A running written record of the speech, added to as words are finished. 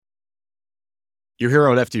You're here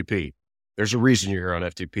on FTP. There's a reason you're here on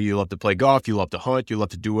FTP. You love to play golf. You love to hunt. You love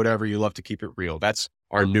to do whatever. You love to keep it real. That's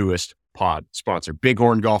our newest pod sponsor,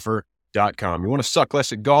 BighornGolfer.com. You want to suck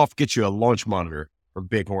less at golf? Get you a launch monitor from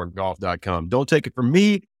BighornGolf.com. Don't take it from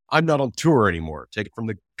me. I'm not on tour anymore. Take it from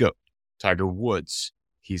the GOAT, Tiger Woods.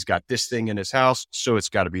 He's got this thing in his house, so it's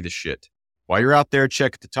got to be the shit. While you're out there,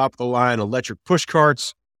 check the top of the line electric push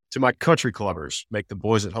carts to my country clubbers. Make the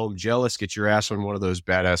boys at home jealous. Get your ass on one of those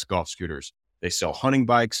badass golf scooters. They sell hunting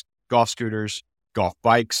bikes, golf scooters, golf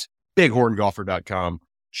bikes, BighornGolfer.com.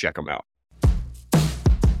 Check them out.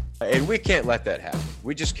 And we can't let that happen.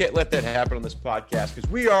 We just can't let that happen on this podcast because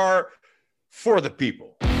we are for the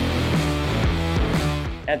people.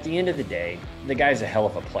 At the end of the day, the guy's a hell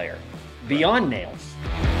of a player. Beyond nails.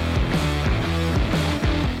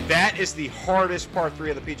 That is the hardest par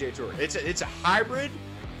 3 of the PGA Tour. It's a hybrid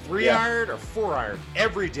 3-iron or 4-iron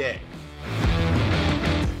every day.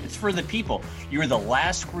 It's for the people. You're the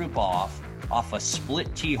last group off a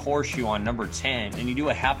split tee horseshoe on number 10, and you do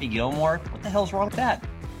a Happy Gilmore. What the hell's wrong with that?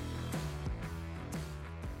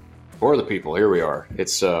 For the people, here we are.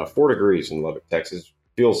 It's 4 degrees in Lubbock, Texas.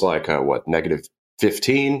 Feels like, negative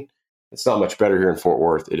 15. It's not much better here in Fort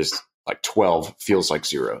Worth. It is like 12, feels like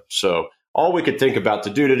 0. So all we could think about to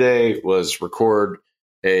do today was record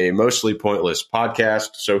a mostly pointless podcast.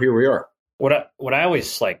 So here we are. What I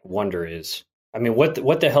always wonder is, I mean, what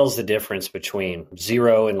the hell's the difference between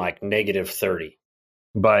 0 and negative 30?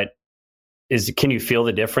 But can you feel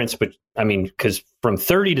the difference? But I mean, because from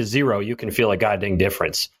 30 to 0, you can feel a goddamn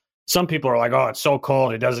difference. Some people are like, oh, it's so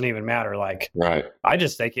cold, it doesn't even matter. Right. I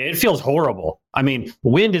just think it feels horrible. I mean,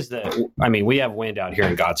 we have wind out here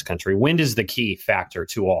in God's country. Wind is the key factor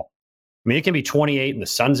to all. I mean, it can be 28 and the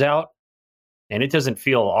sun's out, and it doesn't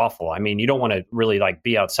feel awful. I mean, you don't want to really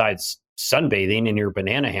be outside sunbathing in your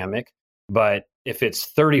banana hammock. But if it's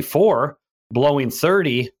 34, blowing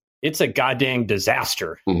 30, it's a goddamn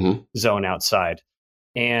disaster zone outside.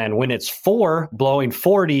 And when it's 4, blowing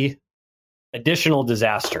 40, additional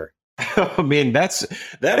disaster. I mean, that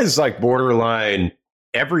is borderline.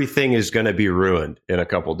 Everything is going to be ruined in a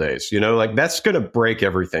couple days. That's going to break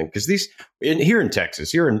everything. Because here in Texas,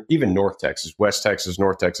 here in even North Texas, West Texas,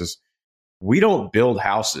 North Texas, we don't build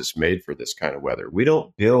houses made for this kind of weather. We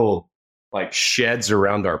don't build sheds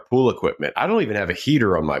around our pool equipment. I don't even have a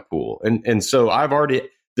heater on my pool. And so I've already,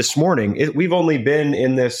 this morning, we've only been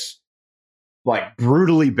in this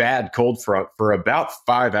brutally bad cold front for about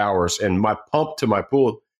 5 hours. And my pump to my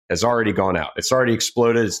pool has already gone out. It's already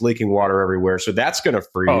exploded. It's leaking water everywhere. So that's going to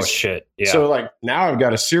freeze. Oh, shit. Yeah. So now I've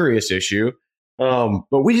got a serious issue.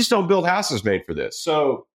 But we just don't build houses made for this.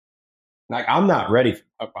 So I'm not ready.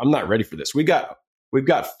 I'm not ready for this. We've got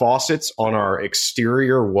faucets on our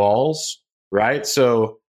exterior walls, right?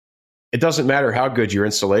 So it doesn't matter how good your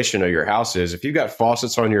insulation of your house is. If you've got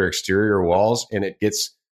faucets on your exterior walls and it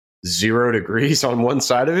gets 0 degrees on one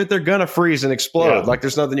side of it, they're going to freeze and explode. Yeah.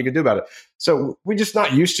 There's nothing you can do about it. So we're just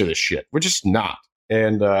not used to this shit. We're just not.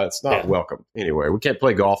 And it's not welcome. Anyway, we can't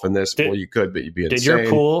play golf in this. Well, you could, but you'd be insane.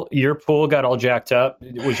 Did your pool got all jacked up?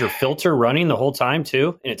 Was your filter running the whole time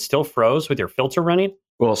too? And it still froze with your filter running?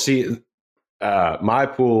 Well, see, my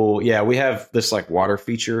pool, we have this water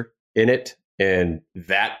feature in it, and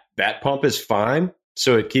that pump is fine.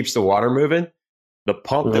 So it keeps the water moving. The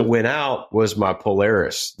pump that went out was my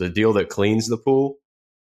Polaris, the deal that cleans the pool.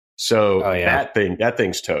 So that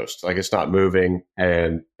thing's toast. It's not moving,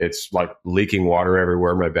 and it's leaking water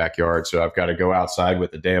everywhere in my backyard. So I've got to go outside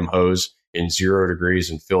with the damn hose in 0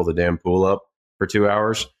 degrees and fill the damn pool up for 2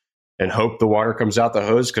 hours and hope the water comes out the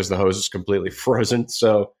hose because the hose is completely frozen.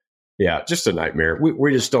 So yeah, just a nightmare.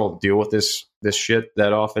 We just don't deal with this shit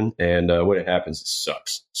that often. And when it happens, it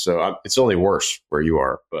sucks. So it's only worse where you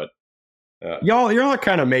are, but y'all are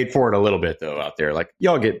kind of made for it a little bit though out there.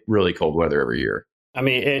 Y'all get really cold weather every year. I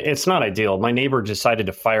mean, it's not ideal. My neighbor decided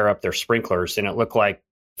to fire up their sprinklers, and it looked like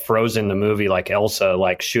Frozen, the movie,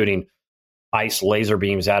 Elsa, shooting ice laser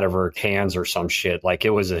beams out of her hands or some shit. It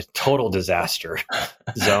was a total disaster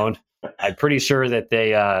zone. I'm pretty sure that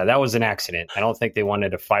that was an accident. I don't think they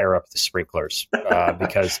wanted to fire up the sprinklers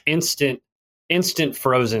because instant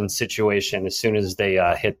frozen situation as soon as they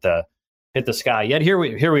hit the sky. Yet here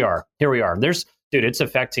we are. It's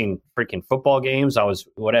affecting freaking football games.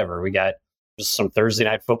 We got just some Thursday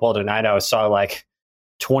night football tonight. I saw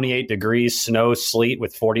 28 degrees, snow, sleet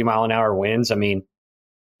with 40-mile-an-hour winds. I mean,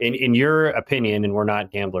 in your opinion, and we're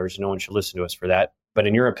not gamblers, no one should listen to us for that, but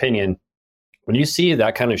in your opinion, when you see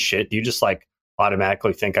that kind of shit, do you just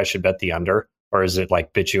automatically think I should bet the under, or is it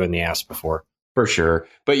bit you in the ass before? For sure.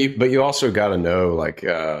 But you also got to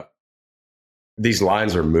know, these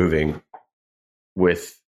lines are moving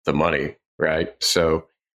with the money, right? So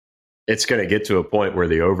it's going to get to a point where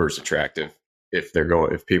the over is attractive if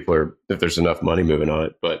there's enough money moving on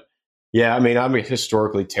it. But yeah, I mean, I'm a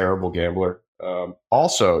historically terrible gambler.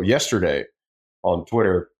 Also, yesterday on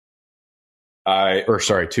Twitter,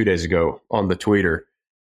 2 days ago on the tweeter,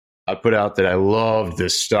 I put out that I loved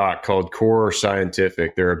this stock called Core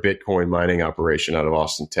Scientific. They're a Bitcoin mining operation out of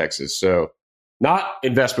Austin, Texas. So not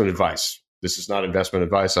investment advice. This is not investment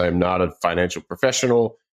advice. I am not a financial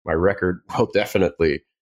professional. My record will definitely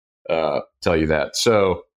tell you that.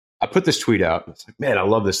 So I put this tweet out. And it's like, man, I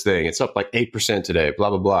love this thing. It's up like 8% today, blah,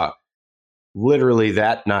 blah, blah. Literally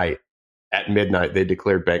that night at midnight, they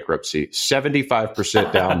declared bankruptcy,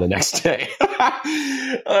 75% down the next day.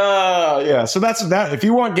 Yeah, so that's that. If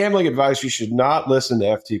you want gambling advice, you should not listen to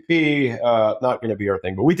FTP. Not going to be our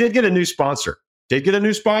thing. But we did get a new sponsor.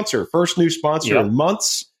 First new sponsor in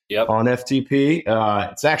months on FTP.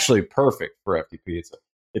 It's actually perfect for FTP.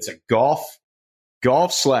 It's a golf /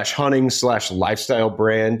 hunting / lifestyle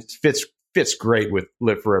brand. Fits great with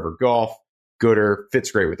Live Forever Golf. Gooder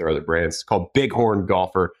fits great with their other brands. It's called Bighorn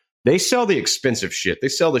Golfer. They sell the expensive shit. They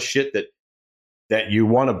sell the shit that you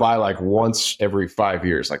want to buy like once every 5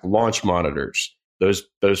 years, like launch monitors, those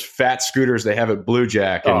fat scooters they have at Blue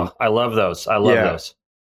Jack. And, I love those. Those.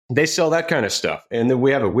 They sell that kind of stuff. And then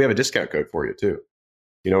we have a discount code for you too.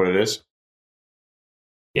 You know what it is?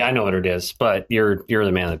 Yeah, I know what it is, but you're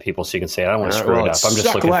the man of the people, so you can say it. I don't want to screw it up. I'm just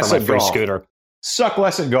looking for my free scooter. Suck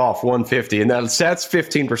less at golf, 150, and that's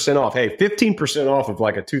 15% off. Hey, 15% off of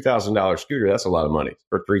like a $2,000 scooter. That's a lot of money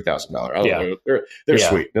for $3,000. Yeah, they're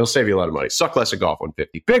sweet. They'll save you a lot of money. Suck less at golf,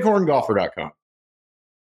 150. BighornGolfer.com.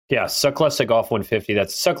 Yeah, suck less at golf, 150.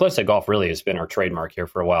 That's suck less at golf. Really has been our trademark here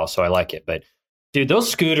for a while, so I like it. But dude, those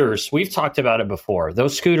scooters, we've talked about it before.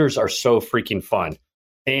 Those scooters are so freaking fun,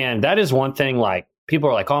 and that is one thing. Like people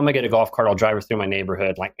are like, "Oh, I'm gonna get a golf cart. I'll drive it through my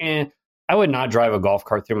neighborhood." Like, I would not drive a golf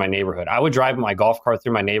cart through my neighborhood. I would drive my golf cart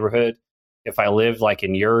through my neighborhood if I lived like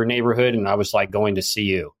in your neighborhood and I was like going to see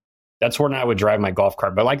you. That's when I would drive my golf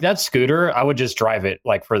cart. But like that scooter, I would just drive it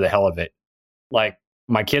like for the hell of it. Like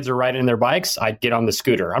my kids are riding their bikes, I'd get on the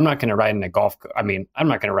scooter. I'm not going to ride in a golf. I'm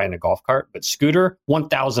not going to ride in a golf cart, but scooter,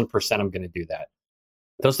 1000% I'm going to do that.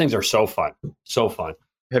 Those things are so fun. So fun.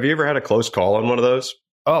 Have you ever had a close call on one of those?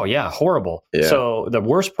 Oh yeah. Horrible. Yeah. So the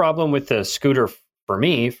worst problem with the scooter for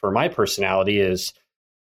me, for my personality is,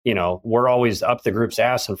 we're always up the group's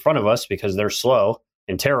ass in front of us because they're slow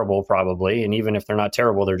and terrible probably. And even if they're not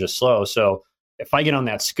terrible, they're just slow. So if I get on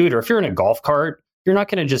that scooter, if you're in a golf cart, you're not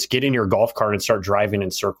going to just get in your golf cart and start driving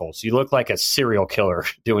in circles. You look like a serial killer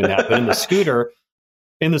doing that. But in the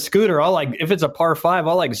scooter, I'll like, if it's a par 5,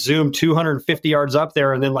 I'll like zoom 250 yards up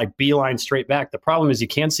there and then like beeline straight back. The problem is you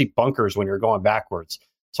can't see bunkers when you're going backwards.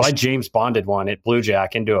 So I James Bonded one at Blue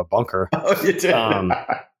Jack into a bunker. Oh, you did?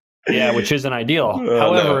 Yeah, which isn't ideal.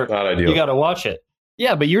 However, not ideal. You got to watch it.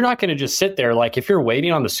 Yeah, but you're not going to just sit there. Like if you're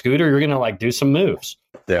waiting on the scooter, you're going to like do some moves.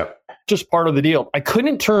 Yeah. Just part of the deal. I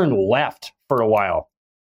couldn't turn left for a while.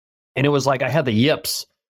 And it was like I had the yips.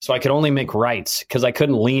 So I could only make rights because I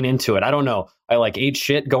couldn't lean into it. I don't know. I like ate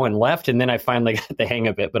shit going left, and then I finally got the hang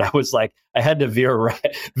of it. But I was like, I had to veer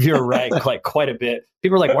right like quite a bit.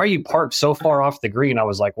 People were like, "Why are you parked so far off the green?" I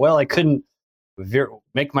was like, "Well, I couldn't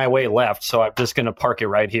make my way left, so I'm just going to park it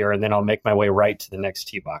right here, and then I'll make my way right to the next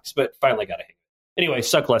tee box." But finally got a hang. Anyway,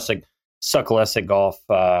 suck less at golf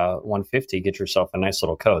 150. Get yourself a nice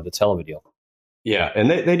little code. That's hell of a deal. Yeah, and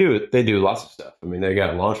they do lots of stuff. I mean, they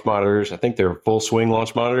got launch monitors. I think they're full swing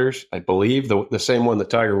launch monitors. I believe the same one that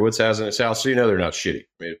Tiger Woods has in his house. So they're not shitty.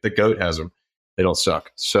 I mean, if the GOAT has them, they don't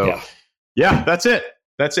suck. So yeah, that's it.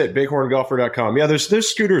 BighornGolfer.com. Yeah, those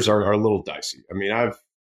scooters are a little dicey. I mean,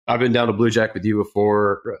 I've been down to Blue Jack with you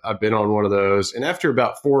before. I've been on one of those, and after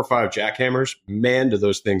about 4 or 5 jackhammers, man, do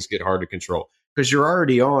those things get hard to control because you're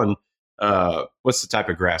already on. What's the type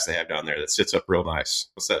of grass they have down there that sits up real nice?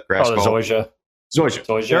 What's that grass called? Zoysia.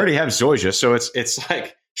 They already have Zoysia, so it's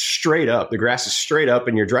like straight up. The grass is straight up,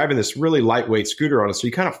 and you're driving this really lightweight scooter on it, so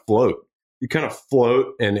you kind of float.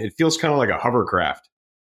 And it feels kind of like a hovercraft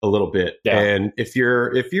a little bit. Yeah. And if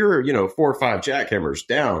you're 4 or 5 jackhammers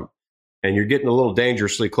down, and you're getting a little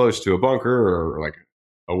dangerously close to a bunker or like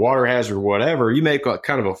a water hazard or whatever, you make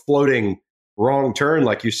kind of a floating wrong turn,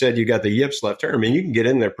 like you said, you got the yips left turn. I mean, you can get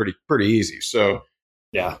in there pretty easy. So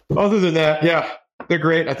yeah. Other than that, yeah. They're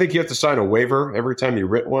great. I think you have to sign a waiver every time you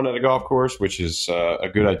rent one at a golf course, which is a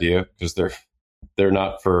good idea because they're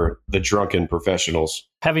not for the drunken professionals.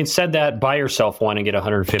 Having said that, buy yourself one and get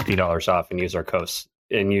 $150 off and use our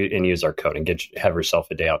code and have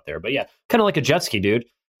yourself a day out there. But yeah, kind of like a jet ski, dude.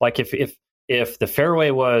 Like if the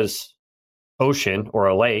fairway was ocean or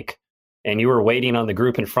a lake, and you were waiting on the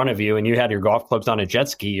group in front of you and you had your golf clubs on a jet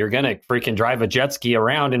ski, you're going to freaking drive a jet ski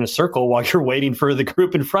around in a circle while you're waiting for the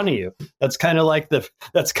group in front of you. That's kind of like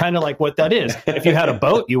what that is. If you had a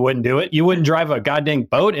boat, you wouldn't do it. You wouldn't drive a goddamn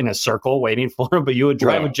boat in a circle waiting for them, but you would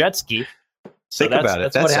drive a jet ski. So Think about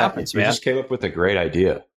it. That's what happens, man. You just came up with a great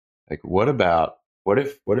idea. Like, what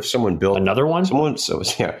if someone built another one? What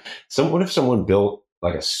if someone built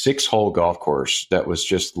like a 6-hole golf course that was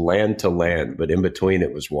just land to land, but in between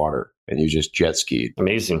it was water, and you just jet skied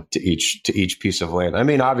amazing to each piece of land. I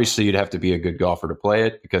mean, obviously you'd have to be a good golfer to play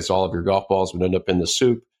it because all of your golf balls would end up in the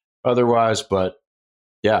soup otherwise. But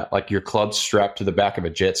yeah, like your club's strapped to the back of a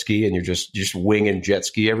jet ski and you're just winging jet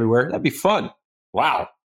ski everywhere. That'd be fun. Wow.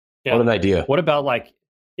 Yeah. What an idea. What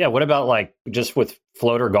about just with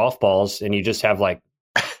floater golf balls and you just have like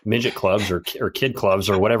midget clubs or kid clubs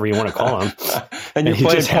or whatever you want to call them. And you're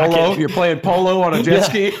playing polo. You're playing polo on a jet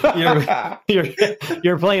ski.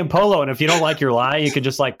 You're playing polo, and if you don't like your lie, you could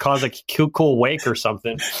just like cause a cool wake or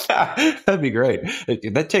something. That'd be great.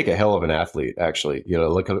 That'd take a hell of an athlete, actually.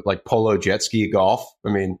 Look at like polo jet ski golf.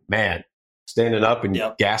 I mean, man, standing up and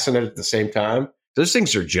gassing it at the same time. Those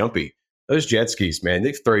things are jumpy. Those jet skis, man,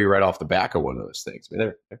 they throw you right off the back of one of those things. I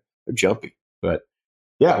mean, they're jumpy, but.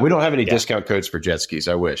 Yeah, we don't have any discount codes for jet skis.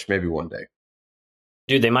 I wish. Maybe one day.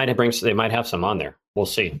 Dude, they might have some on there. We'll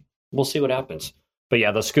see. We'll see what happens. But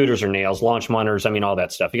yeah, the scooters are nails, launch monitors. I mean, all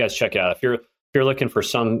that stuff. You guys check it out. If you're looking for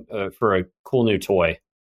for a cool new toy,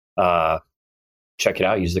 check it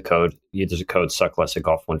out. Use the code. Use the code SuckLess at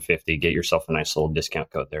Golf 150. Get yourself a nice little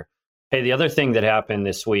discount code there. Hey, the other thing that happened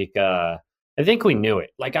this week, I think we knew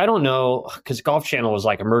it. Like, I don't know, because Golf Channel was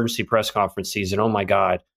like emergency press conference season. Oh my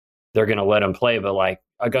God, they're going to let them play. But like,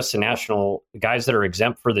 Augusta National, the guys that are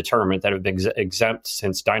exempt for the tournament, that have been exempt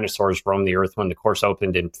since dinosaurs roamed the earth when the course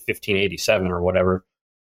opened in 1587 or whatever,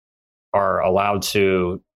 are allowed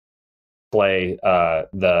to play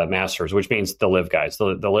the Masters, which means the live guys. The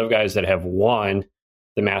live guys that have won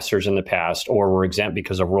the Masters in the past or were exempt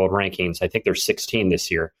because of world rankings. I think there's 16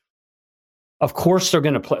 this year. Of course they're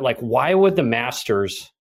going to play. Like, why would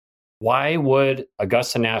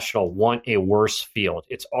Augusta National want a worse field?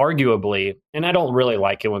 It's arguably, and I don't really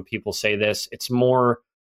like it when people say this, it's more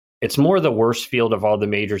the worst field of all the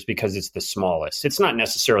majors because it's the smallest. It's not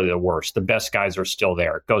necessarily the worst. The best guys are still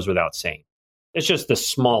there. It goes without saying. It's just the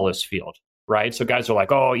smallest field, right? So guys are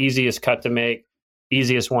like, oh, easiest cut to make,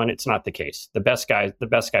 easiest one. It's not the case. The best guys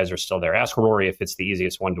are still there. Ask Rory if it's the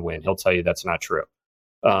easiest one to win. He'll tell you that's not true.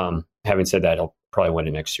 Having said that, he'll probably win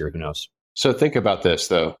it next year. Who knows? So think about this,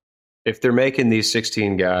 though. If they're making these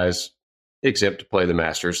 16 guys exempt to play the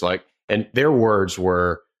Masters, and their words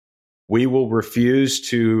were, we will refuse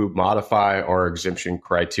to modify our exemption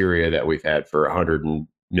criteria that we've had for 100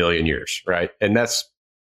 million years, right? And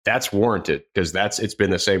that's warranted because it's been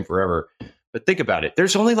the same forever. But think about it.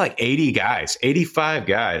 There's only like 80 guys, 85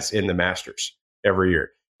 guys in the Masters every year.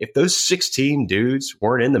 If those 16 dudes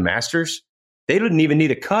weren't in the Masters, they didn't even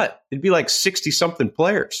need a cut. It'd be like 60-something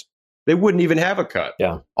players. They wouldn't even have a cut.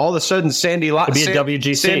 Yeah. All of a sudden, Sandy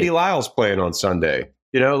WGC. Lyle's playing on Sunday.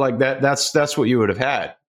 Like that. That's what you would have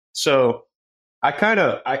had. So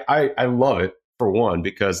I love it for one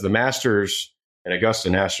because the Masters and Augusta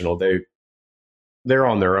National they're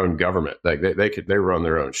on their own government. Like they run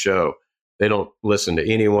their own show. They don't listen to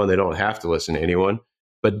anyone. They don't have to listen to anyone.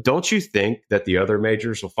 But don't you think that the other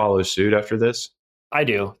majors will follow suit after this? I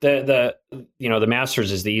do. The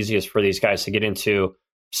Masters is the easiest for these guys to get into.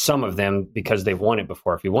 Some of them because they've won it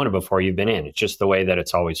before. If you won it before, you've been in. It's just the way that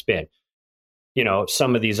it's always been.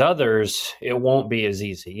 Some of these others, it won't be as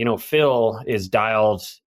easy. Phil is dialed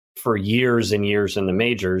for years and years in the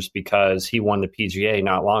majors because he won the PGA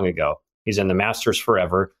not long ago. He's in the Masters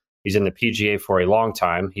forever. He's in the PGA for a long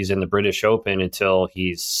time. He's in the British Open until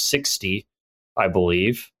he's 60, I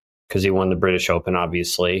believe, because he won the British Open,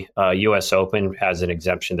 obviously. U.S. Open has an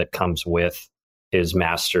exemption that comes with his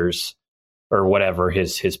Masters or whatever,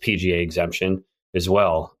 his PGA exemption as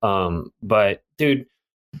well. But dude,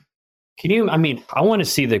 I want to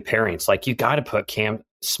see the pairings. Like, you got to put Cam.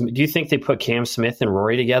 Do you think they put Cam Smith and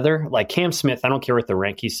Rory together? Like, Cam Smith, I don't care what the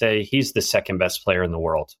rankings say. He's the second best player in the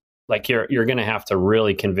world. Like, you're going to have to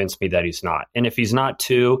really convince me that he's not. And if he's not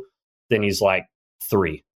 2, then he's like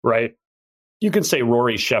 3, right? You can say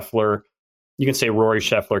Rory Scheffler. You can say Rory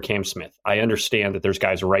Scheffler, Cam Smith. I understand that there's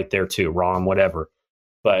guys right there too, Rahm, whatever.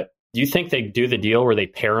 But do you think they do the deal where they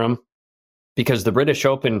pair them? Because the British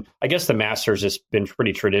Open, I guess the Masters has been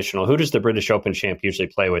pretty traditional. Who does the British Open champ usually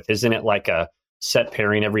play with? Isn't it like a set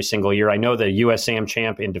pairing every single year? I know the USAM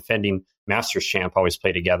champ and defending Masters champ always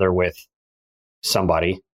play together with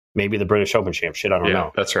somebody. Maybe the British Open champ. Shit, I don't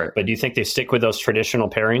know. That's right. But do you think they stick with those traditional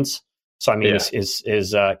pairings? So I mean, is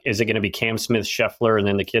it going to be Cam Smith, Scheffler, and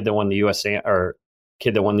then the kid that won the USAM?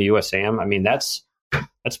 I mean, that's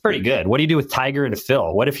pretty good. What do you do with Tiger and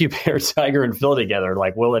Phil? What if you pair Tiger and Phil together?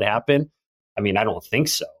 Like, will it happen? I mean, I don't think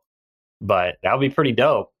so, but that would be pretty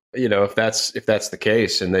dope. You know, if that's the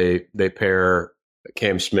case, and they pair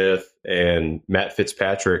Cam Smith and Matt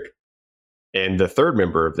Fitzpatrick, and the third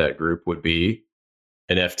member of that group would be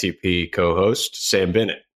an FTP co-host, Sam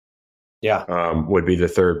Bennett. Yeah, would be the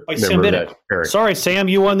third member of that pairing. Sorry, Sam,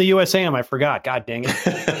 you won the USAM. I forgot. God dang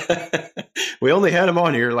it. We only had him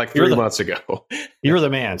on here like 3 months ago. You're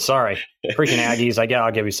the man. Sorry. Freaking Aggies.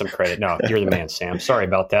 I'll give you some credit. No, you're the man, Sam. Sorry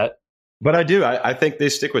about that. But I do. I think they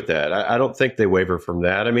stick with that. I don't think they waver from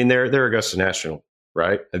that. I mean, they're Augusta National,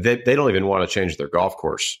 right? They don't even want to change their golf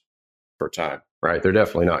course for time, right? They're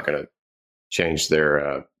definitely not going to change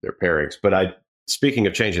their pairings. But speaking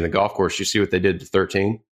of changing the golf course, you see what they did to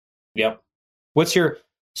 13? Yep.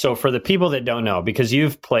 So for the people that don't know, because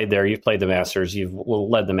you've played there, you've played the Masters, you've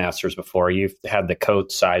led the Masters before, you've had the coat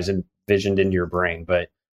size envisioned into your brain. But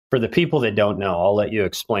for the people that don't know, I'll let you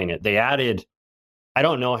explain it. They added, I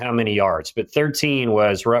don't know how many yards, but 13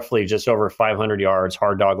 was roughly just over 500 yards,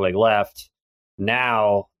 hard dog leg left.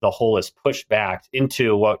 Now the hole is pushed back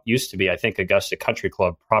into what used to be, I think, Augusta Country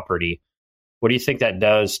Club property. What do you think that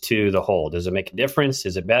does to the hole? Does it make a difference?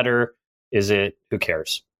 Is it better? Who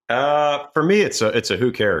cares? For me, it's a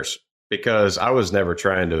who cares, because I was never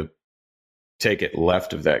trying to take it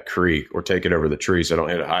left of that creek or take it over the trees. I don't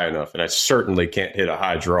hit it high enough, and I certainly can't hit a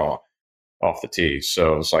high draw off the tee.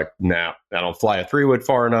 So it's like, nah, I don't fly a 3-wood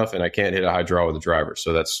far enough, and I can't hit a high draw with a driver.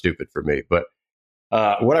 So that's stupid for me. But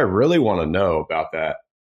what I really want to know about that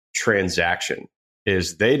transaction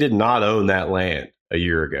is they did not own that land a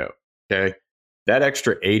year ago. Okay, that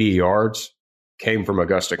extra 80 yards came from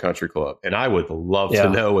Augusta Country Club. And I would love to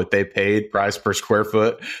know what they paid price per square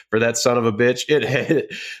foot for that son of a bitch.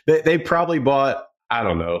 They probably bought, I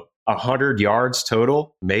don't know, 100 yards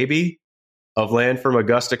total, maybe, of land from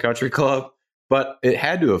Augusta Country Club. But it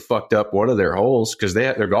had to have fucked up one of their holes, because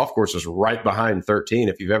their golf course is right behind 13.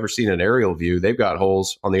 If you've ever seen an aerial view, they've got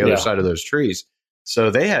holes on the other side of those trees. So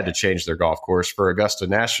they had to change their golf course for Augusta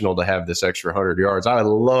National to have this extra 100 yards. I would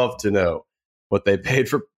love to know what they paid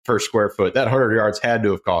per square foot. That 100 yards had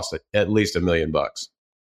to have cost at least $1 million.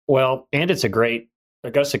 Well, and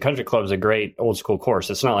Augusta Country Club is a great old school course.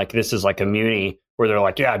 It's not like this is like a Muni where they're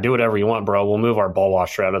like, yeah, do whatever you want, bro. We'll move our ball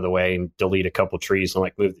washer out of the way and delete a couple trees and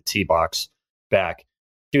like move the tee box back.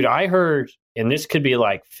 Dude, I heard, and this could be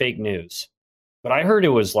like fake news, but I heard it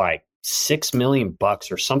was like $6 million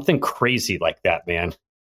or something crazy like that, man.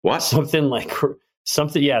 What? Something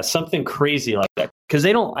crazy like that. Because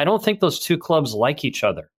I don't think those two clubs like each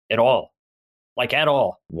other at all. Like at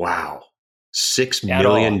all. Wow. $6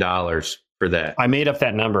 million for that. I made up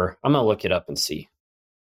that number. I'm going to look it up and see.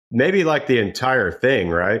 Maybe like the entire thing,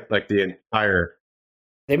 right? Like the entire.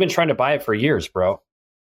 They've been trying to buy it for years, bro.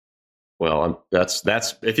 Well, that's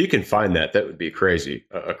if you can find that would be crazy.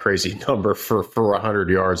 A crazy number for 100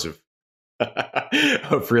 yards of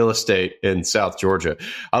real estate in South Georgia.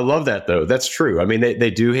 I love that, though. That's true. I mean,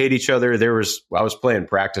 they do hate each other. I was playing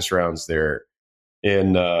practice rounds there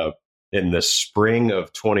in the spring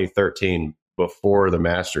of 2013 before the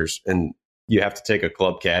Masters, and you have to take a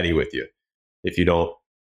club caddy with you if you don't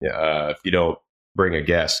bring a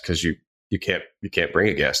guest, because you can't bring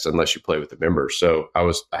a guest unless you play with the members. So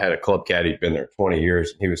I had a club caddy, been there 20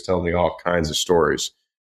 years, and he was telling me all kinds of stories,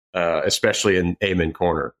 especially in Amen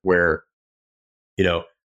Corner, where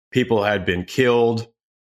people had been killed.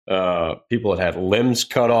 People had limbs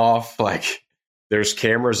cut off. Like, there's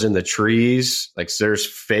cameras in the trees. Like, there's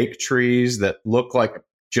fake trees that look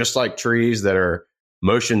just like trees that are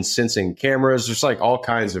motion sensing cameras. There's like all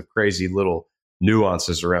kinds of crazy little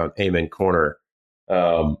nuances around Amen Corner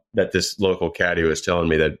that this local caddy was telling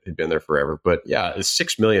me that had been there forever. But yeah, it's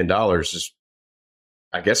 $6 million is,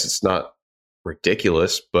 I guess it's not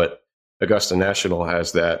ridiculous, but Augusta National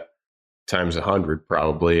has that times 100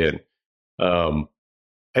 probably, and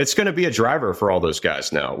it's going to be a driver for all those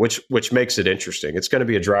guys now, which makes it interesting. It's going to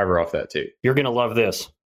be a driver off that tee. You're going to love this.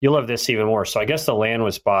 You'll love this even more. So I guess the land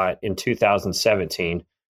was bought in 2017.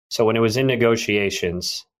 So when it was in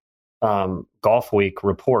negotiations, Golf Week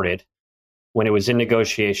reported when it was in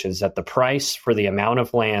negotiations that the price for the amount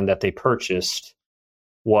of land that they purchased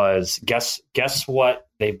was, guess what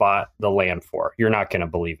they bought the land for. You're not going to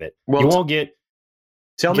believe it. Well, you won't get.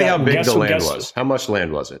 Tell me how big the land was. How much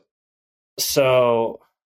land was it? So,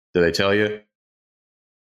 did they tell you?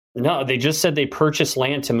 No, they just said they purchased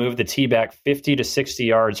land to move the tee back 50 to 60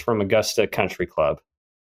 yards from Augusta Country Club.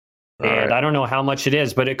 And I don't know how much it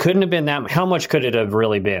is, but it couldn't have been that. How much could it have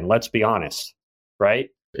really been? Let's be honest, right?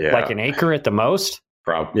 Yeah. Like an acre at the most?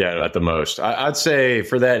 Yeah, at the most. I'd say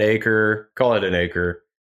for that acre, call it an acre,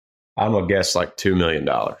 I'm going to guess like $2 million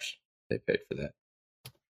they paid for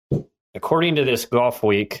that. According to this Golf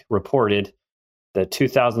Week reported, the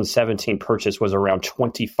 2017 purchase was around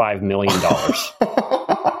 $25 million.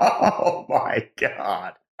 Oh, my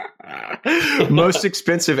God. Most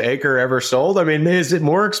expensive acre ever sold? I mean, is it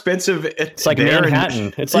more expensive? It's like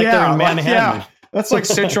Manhattan. It's like they're in Manhattan. That's like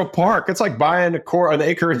Central Park. It's like buying an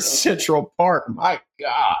acre in Central Park. My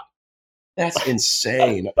God. That's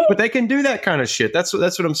insane. But they can do that kind of shit. That's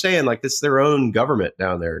what I'm saying. Like, it's their own government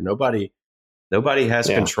down there. Nobody has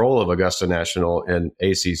control of Augusta National and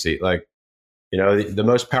ACC. Like, the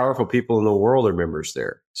most powerful people in the world are members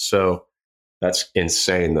there. So that's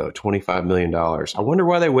insane, though. $25 million. I wonder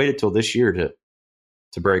why they waited till this year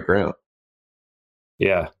to break ground.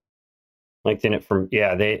 Yeah. Like then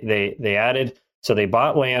they added, so they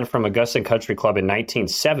bought land from Augusta Country Club in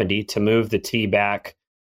 1970 to move the tee back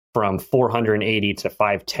from 480 to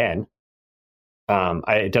 510.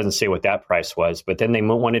 It doesn't say what that price was, but then they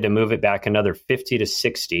wanted to move it back another 50 to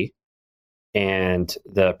 60. And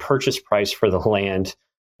the purchase price for the land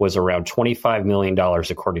was around $25 million,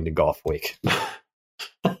 according to Golf Week.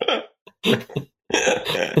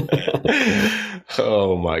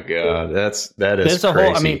 Oh my God. That is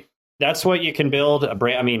crazy. I mean, that's what you can build a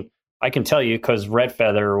brand. I mean, I can tell you because Red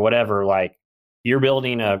Feather or whatever, like you're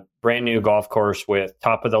building a brand new golf course with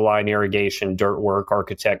top of the line irrigation, dirt work,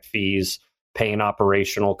 architect fees, paying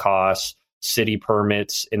operational costs, city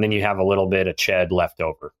permits, and then you have a little bit of ched left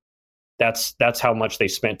over. That's how much they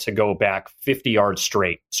spent to go back 50 yards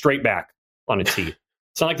straight back on a tee.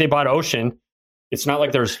 It's not like they bought Ocean. It's not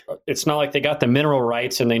like they got the mineral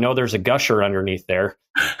rights and they know there's a gusher underneath there.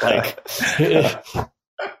 Like,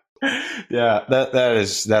 yeah,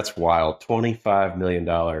 that's wild. $25 million.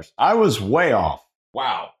 I was way off.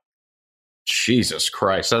 Wow. Jesus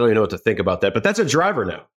Christ. I don't even know what to think about that, but that's a driver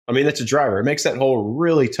now. I mean, that's a driver. It makes that hole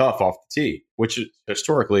really tough off the tee, which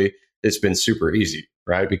historically it's been super easy,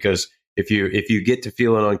 right? Because if you get to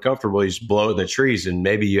feeling uncomfortable, you just blow it in the trees and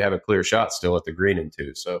maybe you have a clear shot still at the green in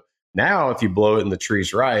two. So now if you blow it in the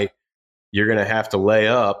trees right, you're going to have to lay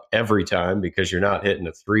up every time because you're not hitting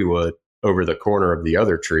a 3-wood over the corner of the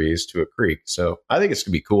other trees to a creek. So I think it's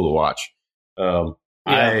going to be cool to watch.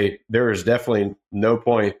 There is definitely no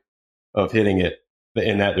point of hitting it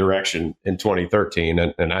in that direction in 2013.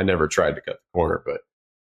 And I never tried to cut the corner, but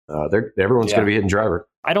everyone's going to be hitting driver.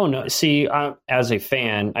 I don't know. See, as a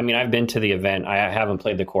fan, I mean, I've been to the event. I haven't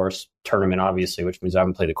played the course tournament, obviously, which means I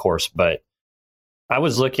haven't played the course. But I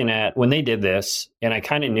was looking at when they did this, and I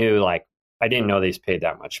kind of knew, like, I didn't know they paid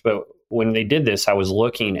that much. But when they did this, I was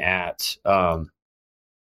looking at a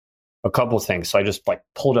couple things. So I just like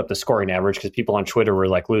pulled up the scoring average because people on Twitter were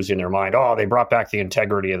like losing their mind. Oh, they brought back the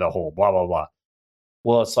integrity of the hole, blah, blah, blah.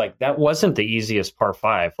 Well, it's like that wasn't the easiest par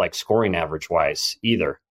 5, like scoring average wise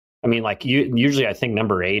either. I mean, like usually I think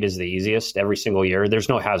number 8 is the easiest every single year. There's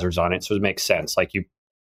no hazards on it, so it makes sense. Like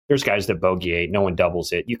there's guys that bogey 8, no one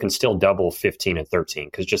doubles it. You can still double 15 and 13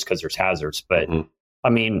 because there's hazards. But I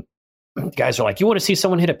mean, guys are like, you want to see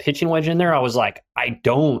someone hit a pitching wedge in there? I was like, I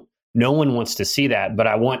don't. No one wants to see that, but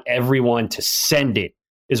I want everyone to send it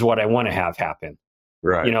is what I want to have happen.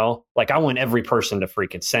 Right. Like I want every person to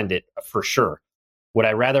freaking send it for sure. Would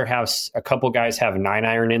I rather have a couple guys have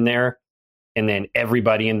 9-iron in there and then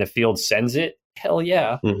everybody in the field sends it? Hell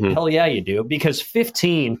yeah. Hell yeah, you do. Because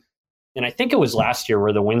 15, and I think it was last year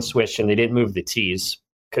where the wind switched and they didn't move the tees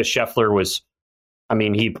because Scheffler was, I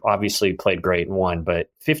mean, he obviously played great and won, but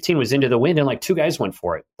 15 was into the wind and like 2 guys went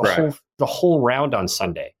for it the whole round on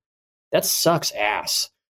Sunday. That sucks ass.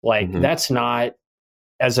 Like that's not,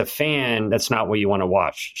 as a fan, that's not what you want to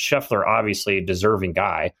watch. Scheffler, obviously a deserving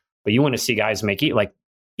guy, but you want to see guys make it. Like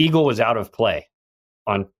Eagle was out of play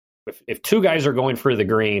on. If 2 guys are going for the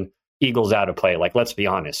green, Eagle's out of play. Like, let's be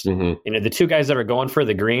honest. The 2 guys that are going for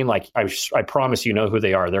the green, like I promise you know who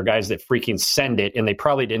they are. They're guys that freaking send it, and they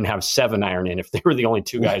probably didn't have 7-iron in if they were the only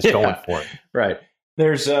 2 guys going for it. Right.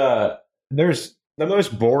 There's the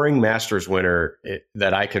most boring Masters winner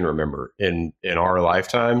that I can remember in our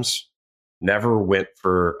lifetimes. Never went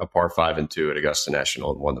for a par 5 and 2 at Augusta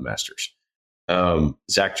National and won the Masters.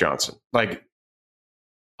 Zach Johnson. Like,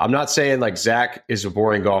 I'm not saying like Zach is a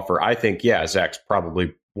boring golfer. I think, Zach's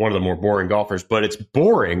probably one of the more boring golfers, but it's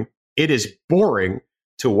boring. It is boring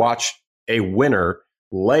to watch a winner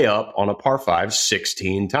lay up on a par 5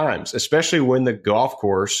 16 times, especially when the golf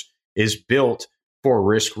course is built for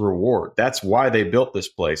risk reward. That's why they built this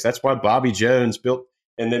place. That's why Bobby Jones built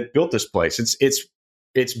this place. It's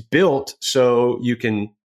it's built so you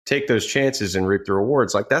can take those chances and reap the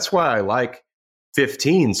rewards. Like that's why I like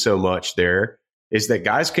 15 so much there, is that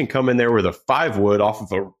guys can come in there with a 5-wood off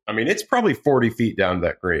of it's probably 40 feet down to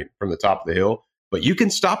that green from the top of the hill, but you can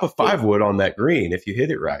stop a 5-wood on that green if you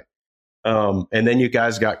hit it right. And then you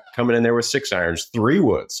guys got coming in there with 6-irons,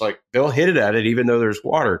 3-woods. Like they'll hit it at it even though there's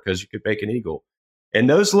water, because you could make an eagle. And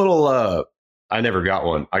those little, I never got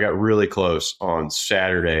one. I got really close on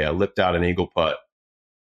Saturday. I lipped out an eagle putt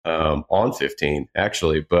on 15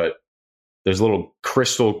 actually, but there's little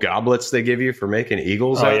crystal goblets they give you for making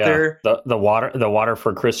eagles out there. The water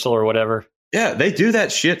for crystal or whatever. Yeah, they do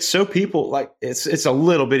that shit. So people like it's a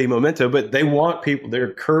little bitty memento, but they want people. They're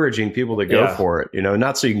encouraging people to go for it.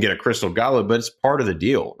 Not so you can get a crystal goblet, but it's part of the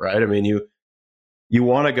deal, right? I mean, you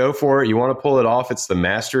want to go for it. You want to pull it off. It's the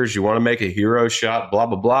Masters. You want to make a hero shot. Blah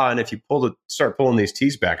blah blah. And if you start pulling these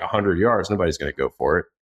tees back 100 yards, nobody's going to go for it.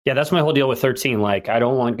 Yeah, that's my whole deal with 13. Like, I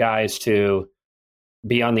don't want guys to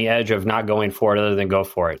be on the edge of not going for it other than go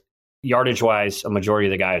for it. Yardage wise, a majority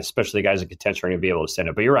of the guys, especially the guys in contention, are going to be able to send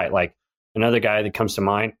it. But you're right. Like another guy that comes to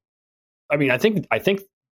mind. I mean, I think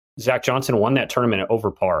Zach Johnson won that tournament at over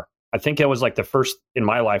par. I think it was like the first in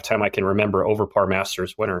my lifetime I can remember over par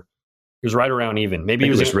Masters winner. It was right around even. Maybe it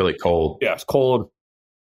was really cold. Yeah, it's cold,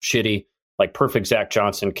 shitty, like perfect Zach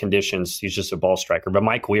Johnson conditions. He's just a ball striker. But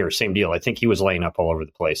Mike Weir, same deal. I think he was laying up all over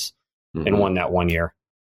the place and won that one year.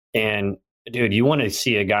 And dude, you want to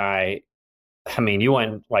see a guy, I mean, you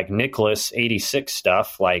want like Nicholas 86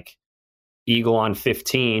 stuff, like eagle on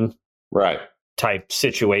 15 right type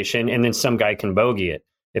situation, and then some guy can bogey it.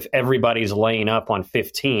 If everybody's laying up on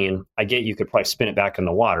 15, I get you could probably spin it back in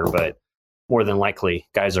the water, but more than likely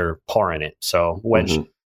guys are parring it. So wedge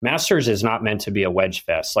Masters is not meant to be a wedge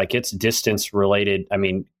fest. Like it's distance related. I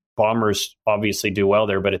mean, bombers obviously do well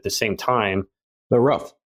there, but at the same time, they're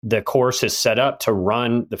rough. The course is set up to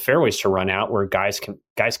run the fairways to run out where guys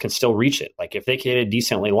can still reach it. Like if they can hit it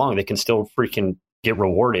decently long, they can still freaking get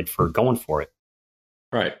rewarded for going for it.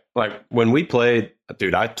 Right. Like when we played,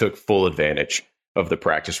 dude, I took full advantage of the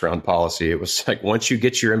practice round policy. It was like, once you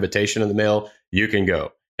get your invitation in the mail, you can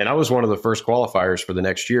go. And I was one of the first qualifiers for the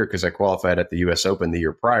next year because I qualified at the US Open the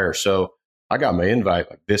year prior. So I got my invite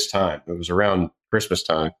like this time. It was around Christmas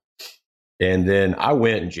time. And then I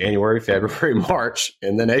went in January, February, March,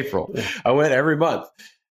 and then April. I went every month.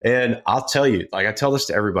 And I'll tell you, like I tell this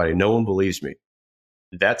to everybody, no one believes me.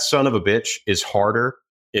 That son of a bitch is harder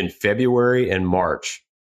in February and March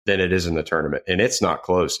than it is in the tournament. And it's not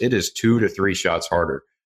close. It is 2 to 3 shots harder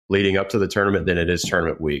leading up to the tournament than it is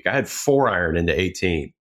tournament week. I had 4-iron into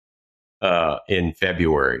 18 in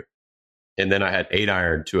February. And then I had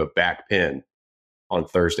 8-iron to a back pin on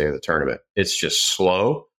Thursday of the tournament. It's just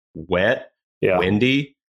slow, wet,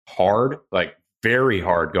 windy, hard, like very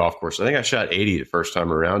hard golf course. I think I shot 80 the first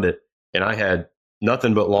time around it, and I had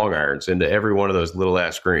nothing but long irons into every one of those little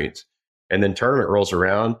ass greens. And then tournament rolls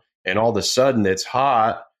around, and all of a sudden it's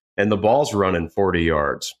hot, and the ball's running 40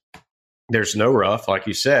 yards. There's no rough, like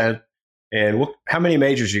you said. And how many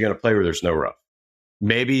majors are you going to play where there's no rough?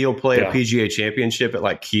 Maybe you'll play a PGA championship at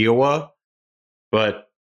like Kiowa, but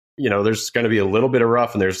there's going to be a little bit of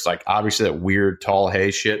rough, and there's like obviously that weird tall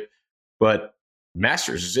hay shit. But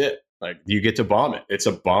Masters is it. Like you get to bomb it. It's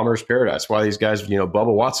a bomber's paradise. Why these guys,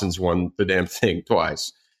 Bubba Watson's won the damn thing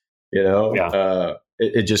twice.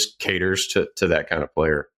 It just caters to that kind of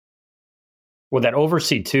player. Well, that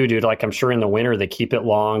overseed too, dude. Like I'm sure in the winter they keep it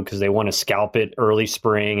long because they want to scalp it early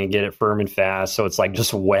spring and get it firm and fast. So it's like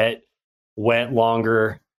just wet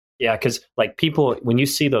longer. Yeah, because like people, when you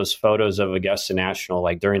see those photos of Augusta National,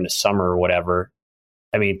 like during the summer or whatever,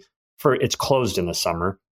 I mean, it's closed in the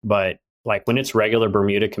summer, but like when it's regular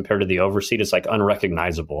Bermuda compared to the overseed, it's like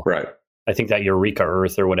unrecognizable. Right. I think that Eureka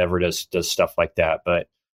Earth or whatever does stuff like that. But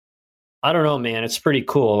I don't know, man. It's pretty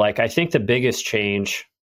cool. Like I think the biggest change,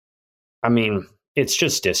 I mean, it's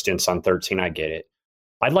just distance on 13. I get it.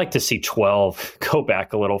 I'd like to see 12 go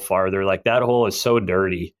back a little farther. Like that hole is so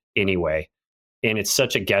dirty anyway. And it's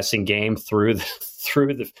such a guessing game through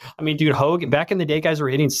the. I mean, dude, Hogue, back in the day, guys were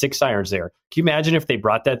hitting 6-irons there. Can you imagine if they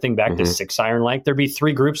brought that thing back to 6-iron length? There'd be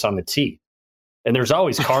 3 groups on the tee. And there's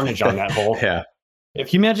always carnage on that hole. Yeah.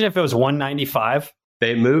 If you imagine if it was 195.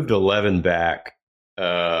 They moved 11 back 3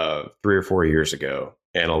 or 4 years ago.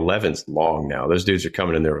 And 11's long now. Those dudes are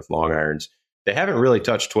coming in there with long irons. They haven't really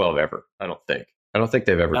touched 12 ever, I don't think. I don't think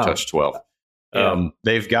they've ever touched 12. Yeah.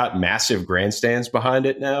 They've got massive grandstands behind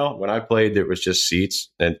it now. When I played, there was just seats,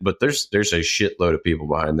 but there's a shitload of people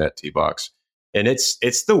behind that tee box, and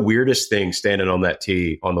it's the weirdest thing standing on that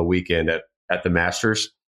tee on the weekend at the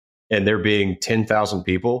Masters, and there being 10,000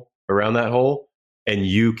 people around that hole, and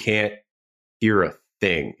you can't hear a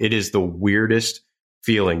thing. It is the weirdest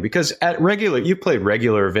feeling because you played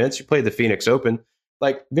regular events, you played the Phoenix Open,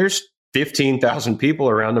 like there's 15,000 people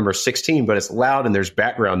around them or 16, but it's loud and there's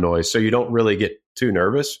background noise. So you don't really get too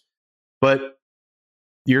nervous, but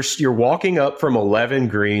you're walking up from 11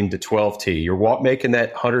 green to 12 tee. You're making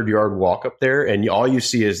that 100-yard walk up there, and all you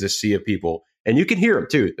see is this sea of people, and you can hear them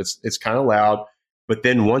too. It's kind of loud, but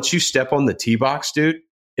then once you step on the tee box, dude,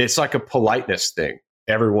 it's like a politeness thing.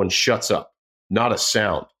 Everyone shuts up, not a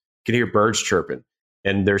sound. You can hear birds chirping,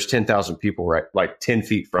 and there's 10,000 people right like 10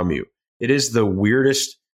 feet from you. It is the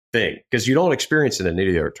weirdest thing because you don't experience it in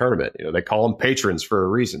any other tournament. They call them patrons for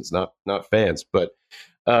reasons, not fans, but.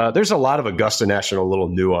 There's a lot of Augusta National little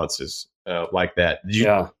nuances like that.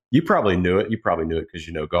 You probably knew it. You probably knew it because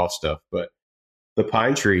you know golf stuff. But the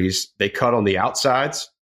pine trees, they cut on the outsides.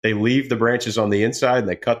 They leave the branches on the inside, and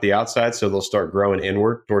they cut the outside so they'll start growing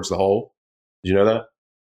inward towards the hole. Did you know that?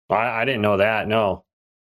 I didn't know that. No.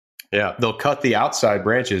 Yeah, they'll cut the outside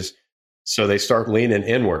branches so they start leaning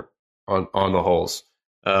inward on the holes.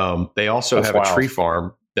 They also have a tree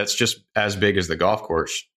farm that's just as big as the golf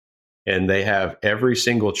course. And they have every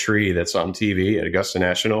single tree that's on TV at Augusta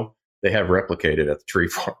National, they have replicated at the tree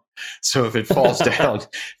farm. So if it falls down,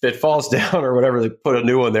 or whatever, they put a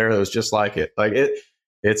new one there that was just like it. Like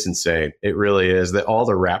it's insane. It really is. That all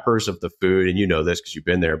the wrappers of the food, and you know this because you've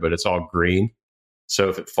been there, but it's all green. So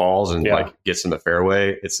if it falls and like gets in the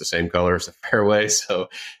fairway, it's the same color as the fairway. So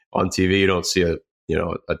on TV, you don't see a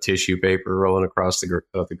tissue paper rolling across the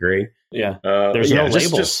green. Yeah, there's no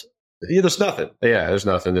labels. There's nothing. Yeah, there's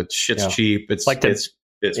nothing. That shit's cheap. It's like it's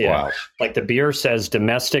wild. Like the beer says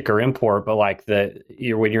domestic or import, but like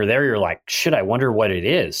when you're there, you're like, shit, I wonder what it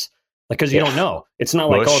is. Like, because you don't know. It's not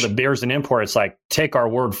like, the beer's an import. It's like, take our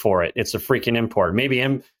word for it. It's a freaking import.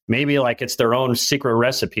 Maybe like it's their own secret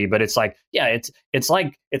recipe, but it's like, it's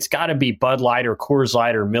like, it's got to be Bud Light or Coors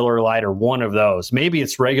Light or Miller Light or one of those. Maybe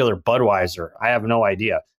it's regular Budweiser. I have no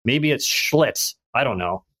idea. Maybe it's Schlitz. I don't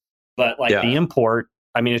know. But like the import,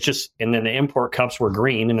 I mean, it's just, and then the import cups were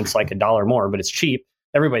green and it's like $1 more, but it's cheap.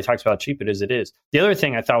 Everybody talks about how cheap it is. It is. The other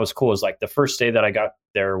thing I thought was cool is like the first day that I got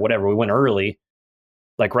there, whatever, we went early,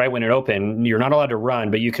 like right when it opened, you're not allowed to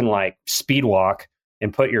run, but you can like speed walk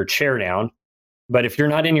and put your chair down. But if you're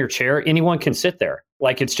not in your chair, anyone can sit there.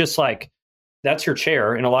 Like, it's just like, that's your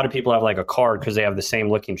chair. And a lot of people have like a card because they have the same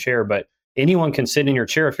looking chair, but anyone can sit in your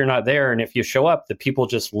chair if you're not there. And if you show up, the people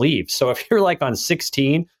just leave. So if you're like on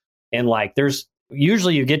 16 and like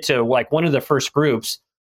usually you get to like one of the first groups,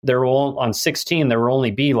 on 16, there will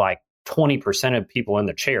only be like 20% of people in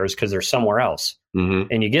the chairs because they're somewhere else. Mm-hmm.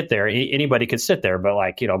 And you get there, anybody could sit there, but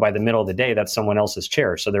like, by the middle of the day, that's someone else's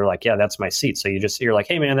chair. So they're like, yeah, that's my seat. So you're like,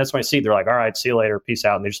 hey man, that's my seat. They're like, all right, see you later. Peace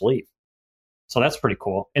out. And they just leave. So that's pretty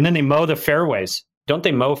cool. And then they mow the fairways. Don't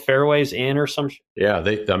they mow fairways in or some? Yeah,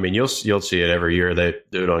 you'll see it every year. They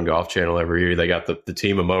do it on Golf Channel every year. They got the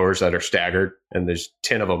team of mowers that are staggered, and there's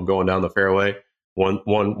 10 of them going down the fairway.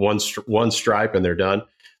 One stripe, and they're done.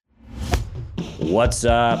 What's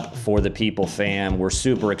up for the people, fam? We're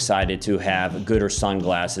super excited to have Goodr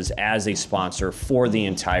Sunglasses as a sponsor for the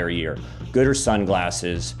entire year. Goodr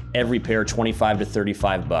Sunglasses, every pair $25 to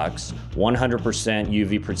 $35, 100%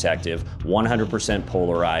 UV protective, 100%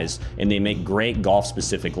 polarized, and they make great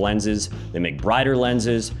golf-specific lenses. They make brighter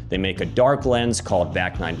lenses. They make a dark lens called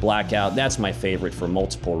Back 9 Blackout. That's my favorite for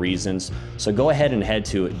multiple reasons. So go ahead and head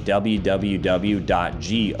to www.goodr.com.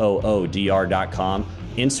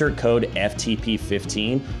 Insert code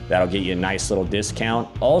FTP15. That'll get you a nice little discount.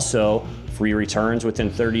 Also, free returns within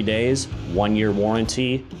 30 days, 1-year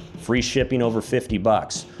warranty, free shipping over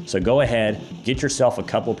 $50. So go ahead, get yourself a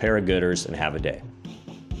couple pair of Goodrs and have a day.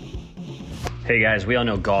 Hey guys, we all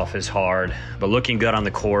know golf is hard, but looking good on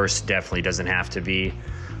the course definitely doesn't have to be.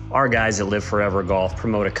 Our guys at Live Forever Golf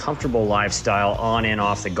promote a comfortable lifestyle on and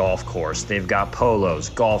off the golf course. They've got polos,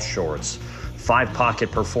 golf shorts,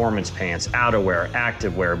 5-pocket performance pants, outerwear,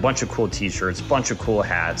 activewear, a bunch of cool t-shirts, bunch of cool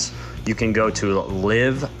hats. You can go to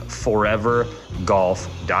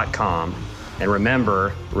liveforevergolf.com. And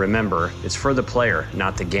remember, it's for the player,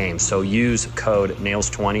 not the game. So use code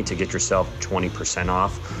NAILS20 to get yourself 20%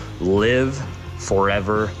 off.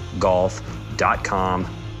 liveforevergolf.com.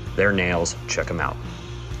 They're nails. Check them out.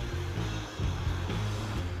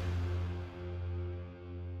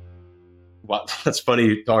 Well, that's funny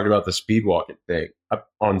you talking about the speed walking thing.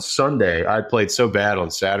 On Sunday, I played so bad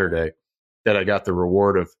on Saturday that I got the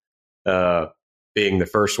reward of being the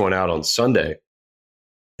first one out on Sunday.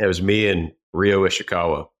 It was me and Rio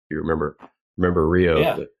Ishikawa. If you remember Rio,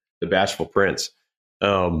 yeah. the Bashful Prince.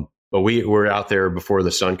 But we were out there before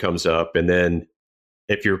the sun comes up. And then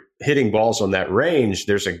if you're hitting balls on that range,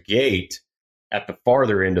 there's a gate at the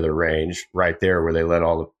farther end of the range, right there where they let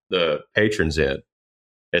all the patrons in.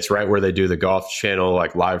 It's right where they do the Golf Channel,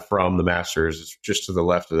 like live from the Masters. It's just to the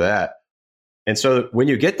left of that. And so when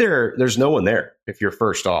you get there, there's no one there if you're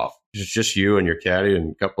first off. It's just you and your caddy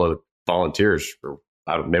and a couple of volunteers.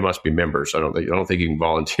 They must be members. I don't think you can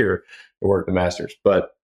volunteer to work the Masters.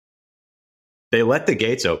 But they let the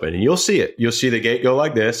gates open, and you'll see it. You'll see the gate go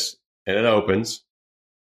like this, and it opens.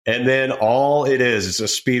 And then all it is a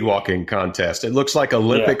speed walking contest. It looks like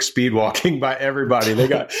Olympic speed walking by everybody. They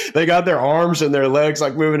got their arms and their legs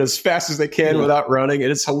like moving as fast as they can without running.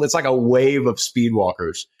 And it's like a wave of speed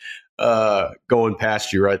walkers going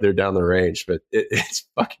past you right there down the range. But it's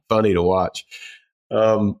fucking funny to watch.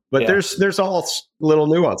 But there's all little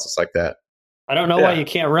nuances like that. I don't know why you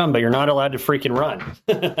can't run, but you're not allowed to freaking run.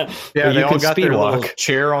 They all got their little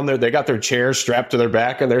chair on there. They got their chairs strapped to their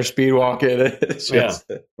back and they're speed walking. It's just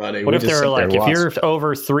funny. What if they're like,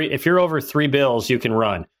 if you're over 3 bills, you can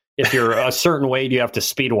run. If you're a certain weight, you have to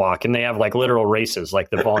speed walk, and they have like literal races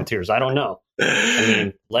like the volunteers. I don't know. I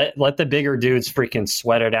mean, let the bigger dudes freaking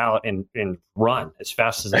sweat it out and run as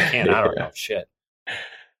fast as they can. I don't know. Shit.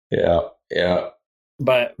 Yeah.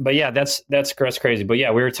 But yeah, that's crazy. But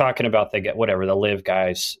yeah, we were talking about the live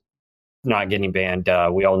guys not getting banned.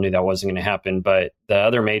 We all knew that wasn't going to happen. But the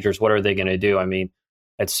other majors, what are they going to do? I mean,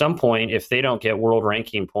 at some point, if they don't get world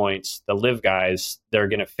ranking points, the live guys, they're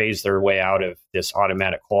going to phase their way out of this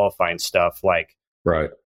automatic qualifying stuff, like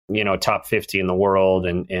top 50 in the world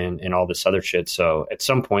and all this other shit. So at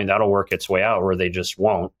some point, that'll work its way out, where they just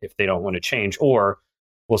won't if they don't want to change, or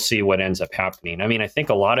we'll see what ends up happening. I mean, I think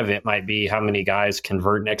a lot of it might be how many guys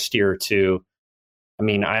convert next year to. I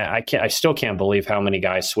mean, I still can't believe how many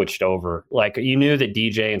guys switched over. Like, you knew that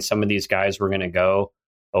DJ and some of these guys were going to go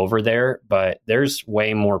over there, but there's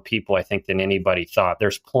way more people, I think, than anybody thought.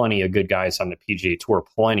 There's plenty of good guys on the PGA Tour,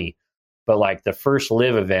 plenty. But like the first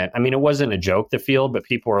live event, I mean, it wasn't a joke, the field, but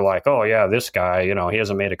people were like, oh yeah, this guy, he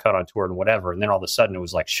hasn't made a cut on tour and whatever. And then all of a sudden it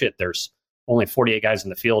was like, shit, there's only 48 guys in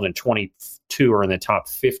the field and 22 are in the top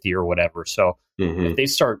 50 or whatever. So if they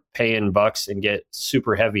start paying bucks and get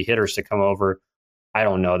super heavy hitters to come over, I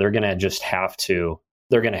don't know. They're going to just have to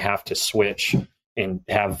switch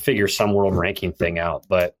and figure some world ranking thing out.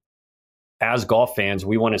 But as golf fans,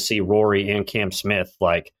 we want to see Rory and Cam Smith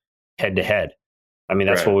like head to head. I mean,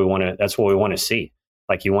 that's what we want to. That's what we want to see.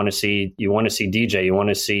 Like, you want to see DJ, you want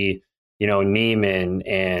to see Neiman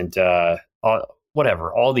and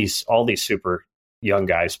whatever. All these super young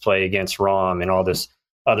guys play against Rahm and all this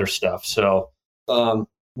other stuff. So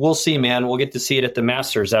we'll see, man. We'll get to see it at the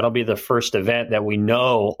Masters. That'll be the first event that we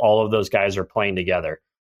know all of those guys are playing together.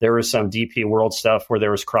 There was some DP World stuff where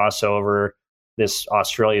there was crossover, this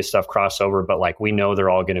Australia stuff crossover, but like, we know they're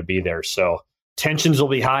all going to be there. So tensions will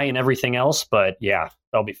be high and everything else, but yeah,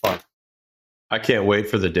 that'll be fun. I can't wait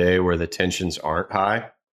for the day where the tensions aren't high.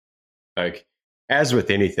 Like, as with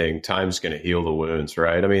anything, time's going to heal the wounds,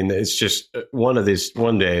 right? I mean, it's just one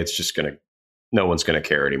day it's just no one's going to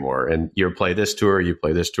care anymore. And you play this tour, you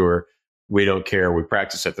play this tour. We don't care. We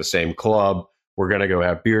practice at the same club. We're going to go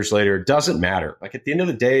have beers later. It doesn't matter. Like, at the end of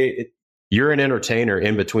the day, you're an entertainer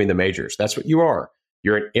in between the majors. That's what you are.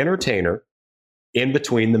 You're an entertainer in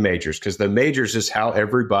between the majors, because the majors is how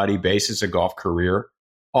everybody bases a golf career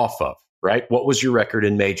off of, right? What was your record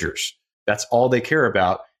in majors? That's all they care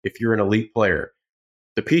about if you're an elite player.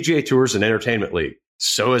 The PGA Tour is an entertainment league.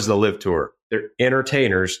 So is the Live Tour. They're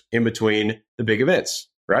entertainers in between the big events,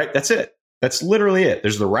 right? That's it. That's literally it.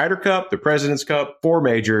 There's the Ryder Cup, the President's Cup, 4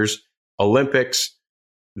 majors, Olympics,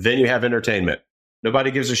 then you have entertainment.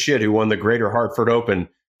 Nobody gives a shit who won the Greater Hartford Open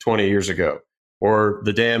 20 years ago, or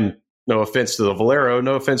the damn, no offense to the Valero,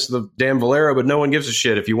 no offense to the damn Valero, but no one gives a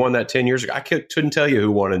shit if you won that 10 years ago. I couldn't tell you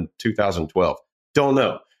who won in 2012. Don't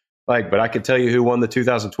know. But I could tell you who won the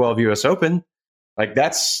 2012 US Open. Like,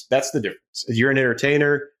 that's the difference. You're an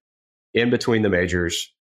entertainer in between the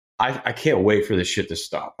majors. I can't wait for this shit to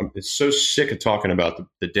stop. I'm so sick of talking about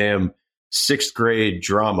the damn 6th grade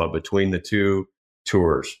drama between the two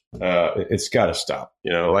tours. It's got to stop.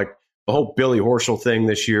 Like the whole Billy Horschel thing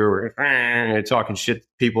this year, we're talking shit to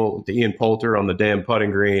people, to Ian Poulter on the damn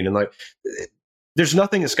putting green. And like, there's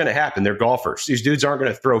nothing that's going to happen. They're golfers. These dudes aren't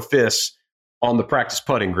going to throw fists on the practice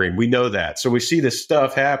putting green. We know that. So we see this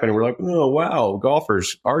stuff happen and we're like, oh, wow,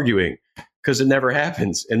 golfers arguing, because it never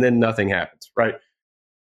happens. And then nothing happens, right?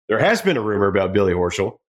 There has been a rumor about Billy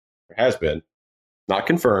Horschel. There has been. Not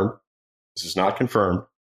confirmed. This is not confirmed.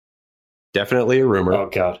 Definitely a rumor. Oh,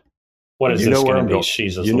 God. What is this going to be?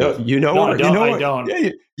 Jesus. I don't. Yeah,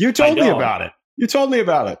 you told me about it. You told me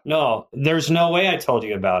about it. No, there's no way I told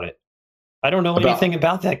you about it. I don't know anything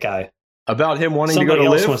about that guy. About him wanting to go to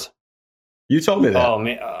Live? You told me that.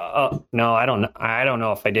 Oh, no, I don't. I don't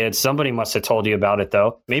know if I did. Somebody must have told you about it,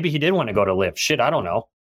 though. Maybe he did want to go to LIV. Shit, I don't know.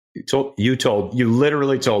 You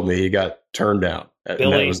literally told me he got turned down.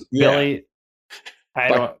 Billy. I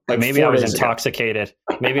don't. Like maybe I was 4 days ago. intoxicated.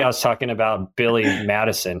 Maybe I was talking about Billy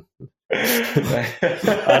Madison.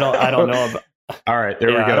 I don't know. All right, there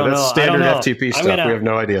we go. That's standard FTP stuff. We have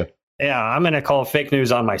no idea. Yeah, I'm going to call fake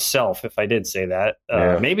news on myself if I did say that.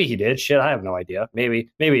 Maybe he did. Shit, I have no idea. Maybe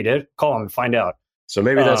he did. Call him and find out. So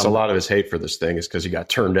maybe that's a lot of his hate for this thing is because he got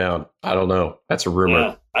turned down. I don't know. That's a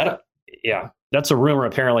rumor. Yeah, that's a rumor.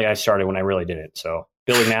 Apparently, I started when I really didn't. So,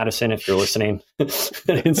 Billy Madison, if you're listening, dude,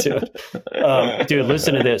 listen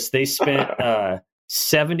to this. They spent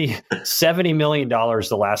 $70 million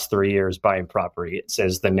the last 3 years buying property. It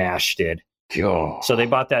says the Nash did. God. So they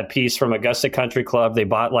bought that piece from Augusta Country Club. They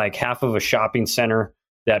bought like half of a shopping center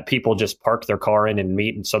that people just park their car in and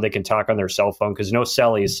meet, and so they can talk on their cell phone because no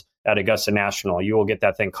cellies at Augusta National. You will get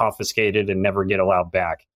that thing confiscated and never get allowed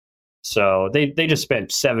back. So they just spent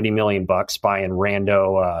 $70 million buying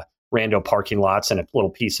rando parking lots and a little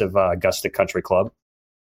piece of Augusta Country Club.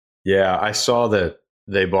 Yeah, I saw that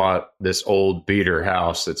they bought this old beater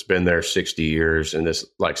house that's been there 60 years, and this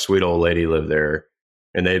like sweet old lady lived there.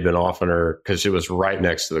 And they'd been offering her because it was right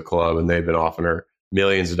next to the club, and they'd been offering her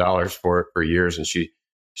millions of dollars for it for years. And she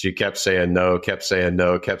kept saying no.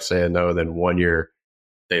 Then 1 year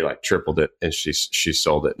they like tripled it, and she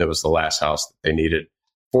sold it. And it was the last house that they needed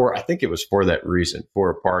for. I think it was for that reason, for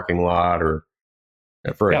a parking lot or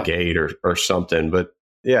for a gate or something. But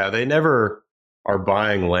yeah, they never are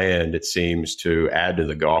buying land, it seems, to add to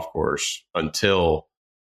the golf course until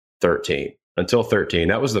 13. Until 13,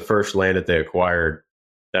 that was the first land that they acquired.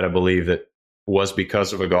 That I believe that was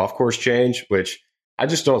because of a golf course change, which I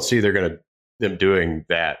just don't see them doing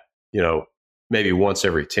that. You know, maybe once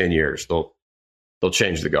every 10 years they'll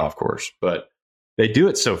change the golf course, but they do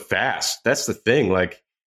it so fast. That's the thing. Like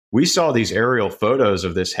we saw these aerial photos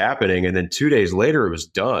of this happening, and then 2 days later it was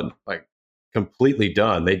done, like completely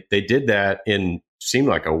done. They did that in seemed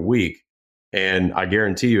like a week, and I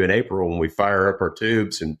guarantee you, in April when we fire up our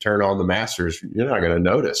tubes and turn on the Masters, you're not going to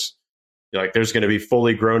notice. Like there's going to be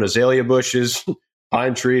fully grown azalea bushes,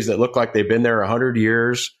 pine trees that look like they've been there 100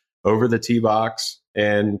 years over the tee box.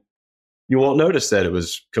 And you won't notice that it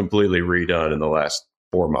was completely redone in the last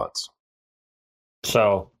 4 months.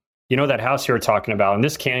 So, you know, that house you were talking about, and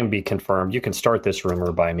this can be confirmed. You can start this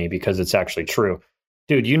rumor by me because it's actually true.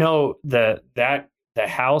 Dude, you know, the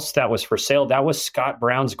house that was for sale, that was Scott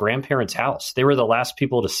Brown's grandparents' house. They were the last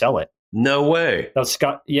people to sell it. No way. That was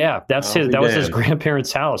Scott. Yeah, that was his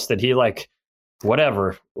grandparents' house that he lived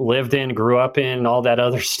in, grew up in, and all that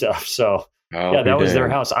other stuff. So that was their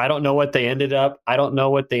house. I don't know what they ended up. How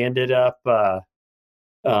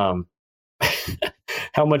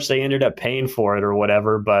much they ended up paying for it or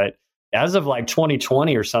whatever. But as of like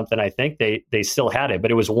 2020 or something, I think they still had it.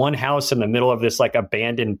 But it was one house in the middle of this like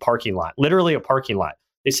abandoned parking lot, literally a parking lot.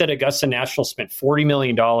 They said Augusta National spent $40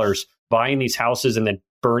 million buying these houses and then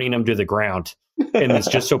burning them to the ground. And it's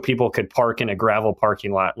just so people could park in a gravel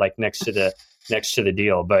parking lot like next to the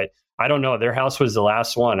deal. But I don't know. Their house was the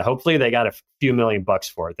last one. Hopefully they got a few million bucks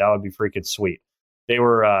for it. That would be freaking sweet. They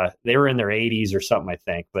were in their 80s or something, I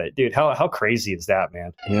think. But dude, how crazy is that,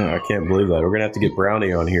 man? Yeah, I can't believe that. We're gonna have to get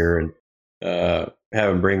Brownie on here and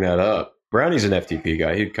have him bring that up. Brownie's an FTP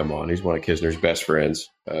guy. He'd come on. He's one of Kisner's best friends.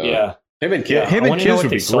 Yeah. Him and Kiz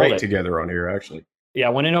would be great together on here, actually. Yeah,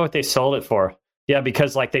 I want to know what they sold it for. Yeah,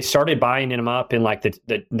 because like they started buying them up in like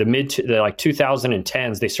the mid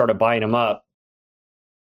 2010s. They started buying them up,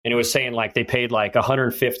 and it was saying like they paid like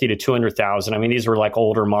 150 to 200,000. I mean, these were like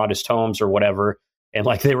older, modest homes or whatever, and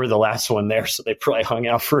like they were the last one there, so they probably hung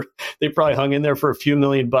in there for a few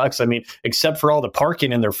million bucks. I mean, except for all the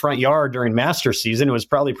parking in their front yard during Master season, it was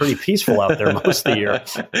probably pretty peaceful out there most of the year.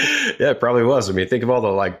 Yeah, it probably was. I mean, think of all the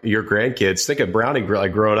like your grandkids. Think of Brownie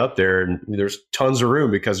like growing up there, and there's tons of room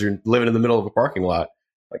because you're living in the middle of a parking lot.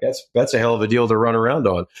 Like that's a hell of a deal to run around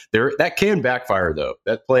on. That can backfire though.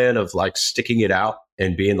 That plan of like sticking it out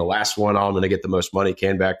and being the last one on when they get the most money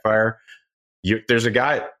can backfire. There's a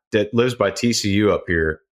guy that lives by TCU up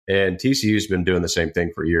here, and TCU's been doing the same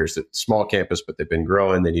thing for years. It's a small campus, but they've been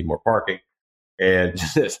growing. They need more parking, and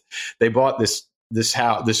they bought this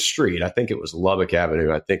house, this street. I think it was Lubbock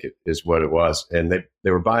Avenue. I think it is what it was, and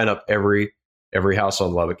they were buying up every house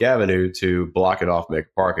on Lubbock Avenue to block it off, make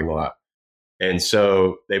a parking lot. And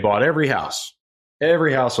so they bought every house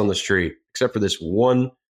on the street except for this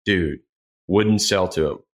one dude wouldn't sell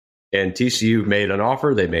to him. And TCU made an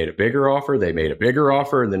offer. They made a bigger offer. They made a bigger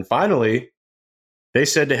offer. And then finally, they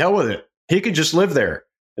said to hell with it. He could just live there.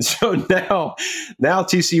 And so now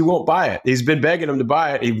TCU won't buy it. He's been begging them to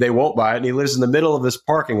buy it. They won't buy it. And he lives in the middle of this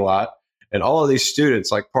parking lot. And all of these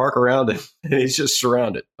students like park around him and he's just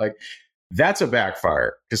surrounded. Like, that's a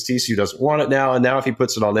backfire because TCU doesn't want it now. And now if he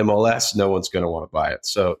puts it on MLS, no one's going to want to buy it.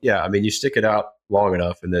 So, yeah, I mean, you stick it out long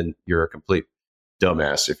enough and then you're a complete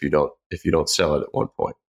dumbass if you don't sell it at one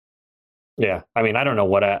point. Yeah. I mean, I don't know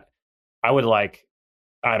what I would like.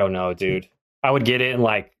 I don't know, dude. I would get it in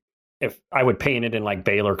like, if I would paint it in like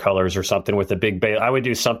Baylor colors or something with a big Baylor. I would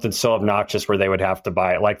do something so obnoxious where they would have to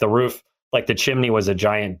buy it. Like the roof, like the chimney was a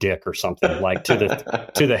giant dick or something, like to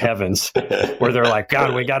the heavens, where they're like,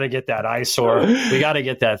 God, we got to get that eyesore. We got to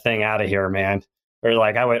get that thing out of here, man. Or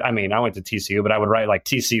like I went to TCU, but I would write like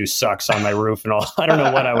TCU sucks on my roof and all. I don't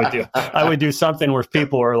know what I would do. I would do something where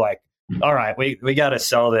people were like, all right, we got to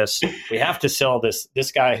sell this. We have to sell this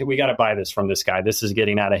guy. We got to buy this from this guy. This is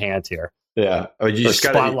getting out of hand here. Yeah. I mean, you just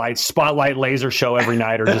spotlight laser show every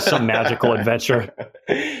night or just some magical adventure.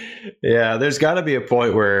 Yeah. There's got to be a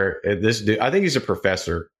point where this dude, I think he's a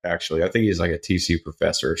professor, actually. I think he's like a TCU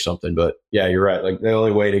professor or something. But yeah, you're right. Like the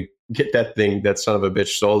only way to get that son of a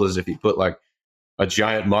bitch sold is if you put like a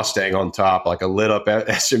giant Mustang on top, like a lit up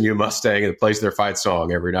SMU Mustang, and plays their fight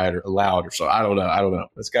song every night or loud or so. I don't know.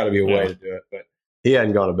 There's got to be a way to do it. But he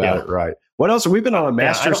hadn't gone about it right. What else? We've been on a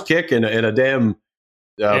master's kick and a damn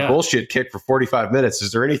bullshit kick for 45 minutes.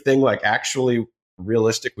 Is there anything like actually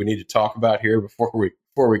realistic we need to talk about here before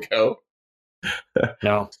we go?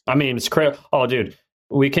 No, I mean it's crazy. Oh, dude,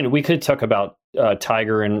 we could talk about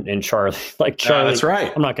Tiger and Charlie. Like Charlie, that's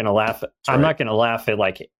right. I'm not going to laugh. I'm not going to laugh at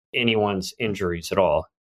like anyone's injuries at all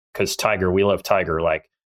because we love Tiger. Like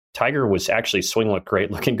Tiger was actually looked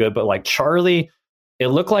great, looking good, but like Charlie, it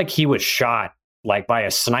looked like he was shot like by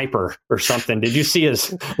a sniper or something. Did you see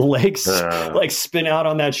his legs like spin out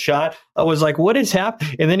on that shot? I was like, what is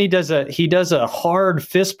happening? And then he does a hard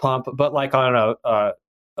fist pump, but like on a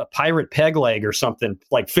pirate peg leg or something,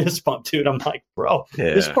 like fist pump, dude. I'm like, bro,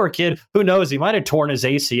 this poor kid, who knows? He might have torn his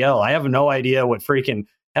ACL. I have no idea what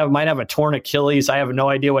might have a torn Achilles. I have no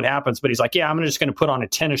idea what happens, but he's like, yeah, I'm just going to put on a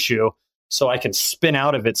tennis shoe so I can spin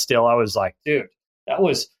out of it still. I was like, dude,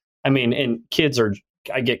 and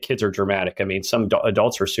I get kids are dramatic. I mean, some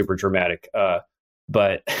adults are super dramatic.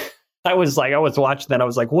 But I was watching that. I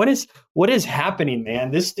was like, what is happening,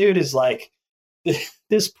 man? This dude is like,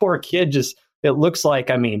 this poor kid it looks like,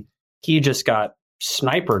 I mean, he just got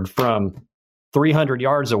sniped from 300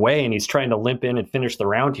 yards away and he's trying to limp in and finish the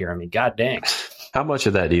round here. I mean, God dang. How much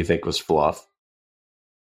of that do you think was fluff?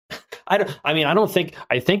 I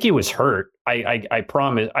think he was hurt. I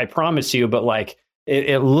promise you, but like,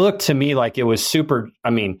 it looked to me like it was super.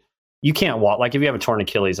 I mean, you can't walk. Like if you have a torn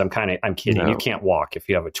Achilles, I'm kidding. No. You can't walk if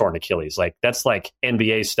you have a torn Achilles. Like that's like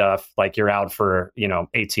NBA stuff. Like you're out for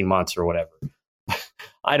 18 months or whatever.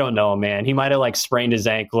 I don't know, man. He might have like sprained his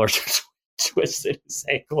ankle or twisted his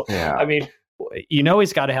ankle. Yeah. I mean,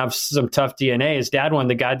 he's got to have some tough DNA. His dad won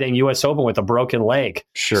the goddamn U.S. Open with a broken leg.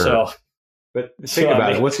 Sure. So, but think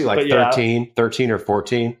about it. What's he like? 13 or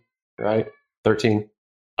 14, right? 13.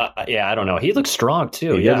 Yeah, I don't know. He looked strong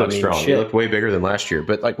too. He did look strong. Shit. He looked way bigger than last year.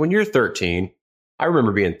 But like when you're 13, I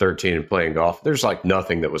remember being 13 and playing golf. There's like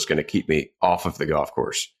nothing that was going to keep me off of the golf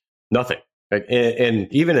course. Nothing. Like,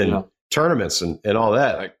 and even in tournaments and all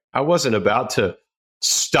that, like I wasn't about to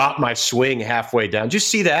stop my swing halfway down. Did you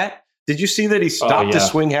see that? Did you see that he stopped his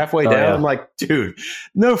swing halfway down? Yeah. I'm like, dude,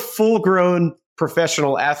 no full-grown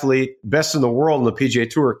professional athlete, best in the world in the PGA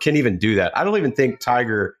Tour, can even do that. I don't even think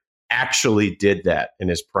Tiger actually did that in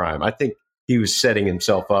his prime. I think he was setting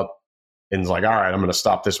himself up and was like, all right, I'm going to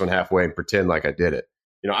stop this one halfway and pretend like I did it.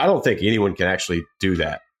 I don't think anyone can actually do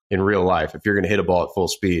that in real life if you're going to hit a ball at full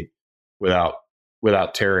speed without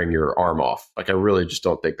tearing your arm off. Like, I really just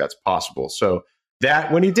don't think that's possible. So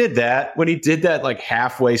when he did that like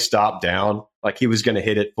halfway stop down, like he was going to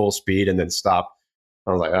hit it full speed and then stop,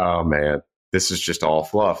 I was like, oh man, this is just all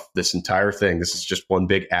fluff. This entire thing, this is just one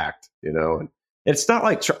big act, And it's not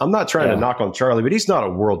like, I'm not trying to knock on Charlie, but he's not a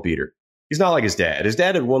world beater. He's not like his dad. His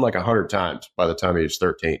dad had won like 100 times by the time he was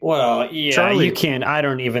 13. Well, yeah, Charlie, you can't. I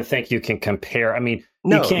don't even think you can compare. I mean,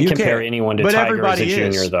 you can't compare anyone to Tiger as a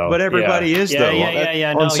junior, though. But everybody is, though.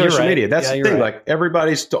 Yeah. On social media. That's the thing. Right. Like,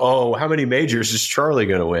 everybody's, how many majors is Charlie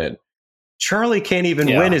going to win? Charlie can't even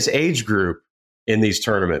win his age group in these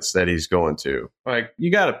tournaments that he's going to. Like, you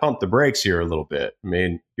got to pump the brakes here a little bit. I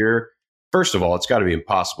mean, first of all, it's got to be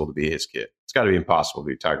impossible to be his kid. It's got to be impossible to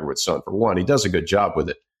be Tiger Woods' son. For one, he does a good job with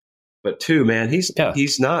it. But two, man,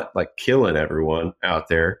 he's not like killing everyone out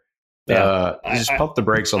there. Yeah. Just pump the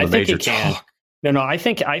brakes on the major talk. No, I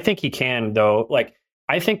think he can though. Like,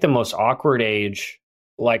 I think the most awkward age,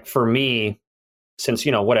 like for me, since,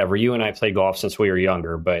 whatever, you and I play golf since we were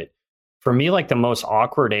younger, but for me, like the most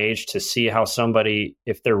awkward age to see how somebody,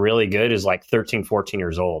 if they're really good, is like 13, 14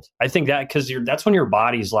 years old. I think that because that's when your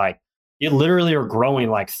body's like, you literally are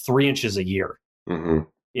growing like 3 inches a year.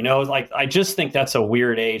 Mm-hmm. Like I just think that's a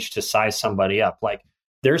weird age to size somebody up. Like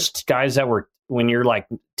there's guys that were, when you're like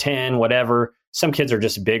 10, whatever, some kids are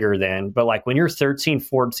just bigger then, but like when you're 13,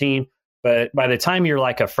 14, but by the time you're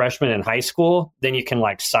like a freshman in high school, then you can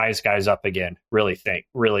like size guys up again. Really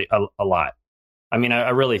a lot. I mean, I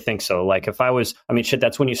really think so. Like if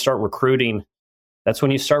that's when you start recruiting. That's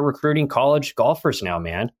when you start recruiting college golfers now,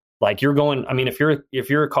 man. Like you're going, I mean, if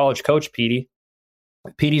you're a college coach, Petey's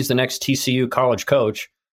the next TCU college coach,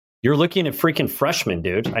 you're looking at freaking freshmen,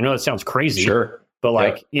 dude. I know that sounds crazy, sure, but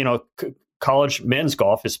like, college men's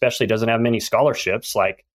golf especially doesn't have many scholarships.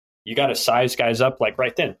 Like you got to size guys up like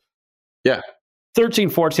right then. Yeah. 13,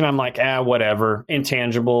 14, I'm like, whatever.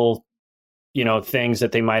 Intangible, things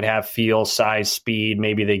that they might have, feel, size, speed.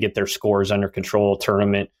 Maybe they get their scores under control,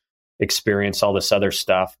 tournament experience, all this other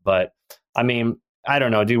stuff. But I mean, I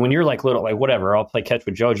don't know, dude, when you're like little, like whatever, I'll play catch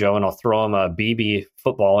with JoJo and I'll throw him a BB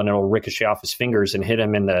football and it'll ricochet off his fingers and hit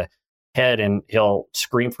him in the head and he'll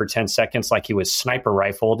scream for 10 seconds like he was sniper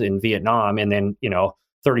rifled in Vietnam. And then,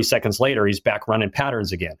 30 seconds later, he's back running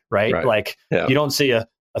patterns again. Right. Like you don't see a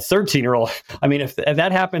 13-year-old. I mean, if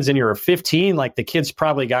that happens and you're 15, like the kid's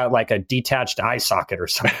probably got like a detached eye socket or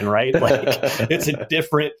something, right? Like it's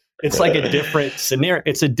like a different scenario.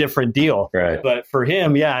 It's a different deal. Right. But for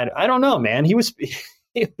him, I don't know, man. He was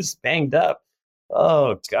banged up.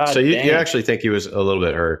 Oh God. So you actually think he was a little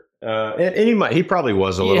bit hurt? And he probably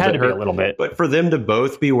was a little bit hurt. A little bit. But for them to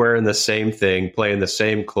both be wearing the same thing, playing the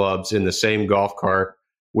same clubs in the same golf cart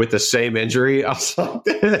with the same injury, I was like,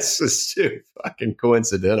 this is too fucking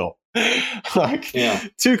coincidental.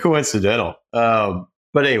 Too coincidental.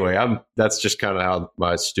 But anyway, that's just kind of how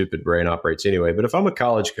my stupid brain operates anyway. But if I'm a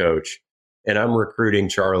college coach and I'm recruiting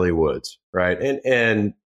Charlie Woods, right?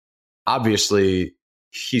 And obviously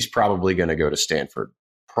he's probably going to go to Stanford,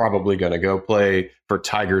 probably going to go play for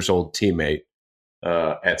Tiger's old teammate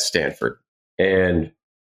at Stanford. And,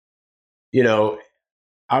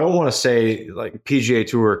 I don't want to say like PGA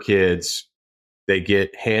Tour kids, they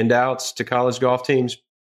get handouts to college golf teams,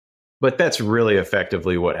 but that's really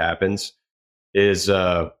effectively what happens is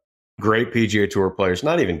great PGA Tour players,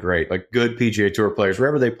 not even great, like good PGA Tour players,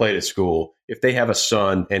 wherever they played at school, if they have a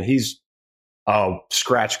son and he's a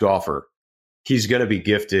scratch golfer, he's going to be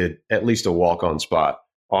gifted at least a walk-on spot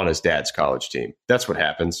on his dad's college team. That's what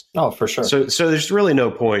happens. Oh, for sure. So there's really no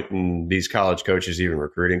point in these college coaches even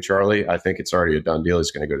recruiting Charlie. I think it's already a done deal.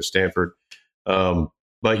 He's going to go to Stanford.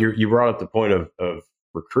 But you brought up the point of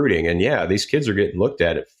recruiting. And these kids are getting looked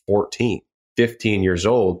at 14, 15 years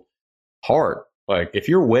old. Hard. Like if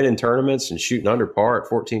you're winning tournaments and shooting under par at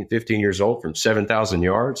 14, 15 years old from 7,000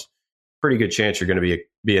 yards, pretty good chance you're going to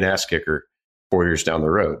be an ass kicker 4 years down the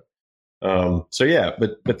road.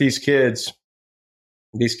 But these kids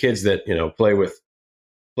that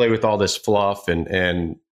play with all this fluff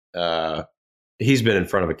and he's been in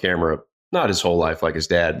front of a camera not his whole life like his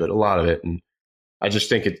dad, but a lot of it, and I just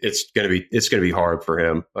think it's gonna be hard for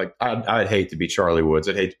him. Like I'd hate to be Charlie Woods,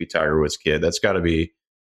 I'd hate to be Tiger Woods' kid. That's got to be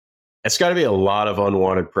a lot of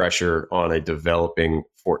unwanted pressure on a developing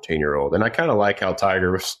 14-year-old. And I kind of like how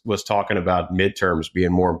Tiger was talking about midterms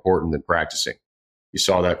being more important than practicing. You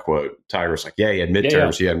saw that quote. Tiger was like, he had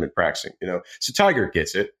midterms. He hadn't been practicing, So Tiger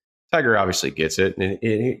gets it. Tiger obviously gets it. And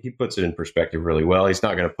he puts it in perspective really well. He's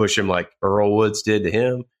not going to push him like Earl Woods did to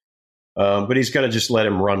him. But he's going to just let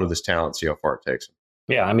him run with his talent, see how far it takes him.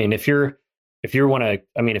 Yeah. I mean, if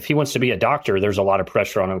he wants to be a doctor, there's a lot of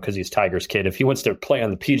pressure on him because he's Tiger's kid. If he wants to play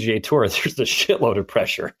on the PGA Tour, there's a shitload of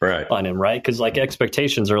pressure on him, right? Because like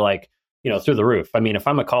expectations are like, through the roof. I mean, if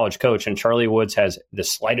I'm a college coach and Charlie Woods has the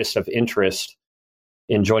slightest of interest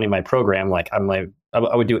in joining my program, I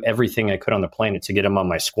would do everything I could on the planet to get him on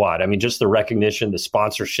my squad. I mean, just the recognition, the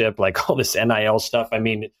sponsorship, like all this NIL stuff. I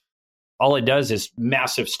mean, all it does is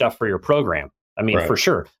massive stuff for your program. I mean, for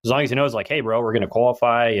sure. As long as he knows like, hey, bro, we're going to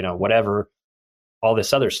qualify, whatever, all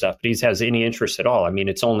this other stuff. But he has any interest at all. I mean,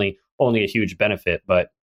 it's only a huge benefit. But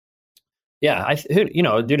yeah,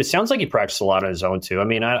 dude, it sounds like he practiced a lot on his own too. I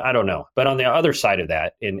mean, I don't know. But on the other side of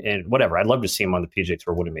that, and whatever, I'd love to see him on the PGA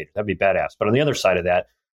Tour Would Have Made It. That'd be badass. But on the other side of that,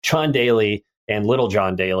 John Daly and Little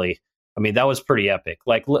John Daly, I mean, that was pretty epic.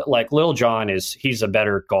 Like Little John he's a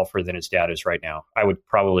better golfer than his dad is right now. I would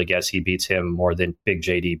probably guess he beats him more than Big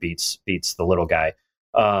JD beats the little guy.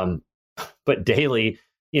 But Daly,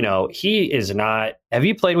 he is not. Have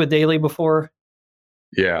you played with Daly before?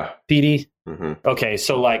 Yeah. PD? Mm-hmm. Okay,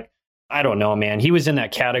 so I don't know, man. He was in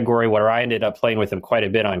that category where I ended up playing with him quite a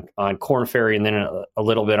bit on Korn Ferry and then a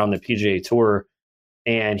little bit on the PGA Tour.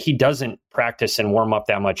 And he doesn't practice and warm up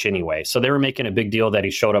that much anyway. So they were making a big deal that he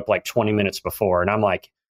showed up like 20 minutes before. And I'm like,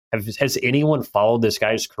 has anyone followed this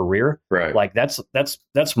guy's career? Right. Like that's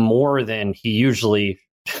more than he usually,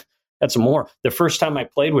 that's more. The first time I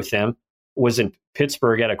played with him was in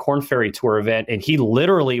Pittsburgh at a Korn Ferry Tour event. And he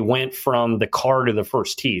literally went from the car to the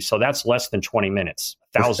first tee. So that's less than 20 minutes,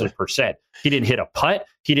 1,000%. He didn't hit a putt.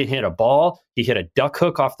 He didn't hit a ball. He hit a duck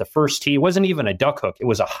hook off the first tee. It wasn't even a duck hook. It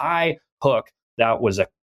was a high hook that was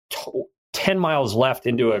 10 miles left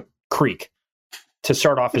into a creek to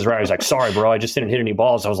start off his ride. He was like, sorry, bro, I just didn't hit any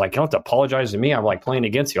balls. I was like, you don't have to apologize to me. I'm like playing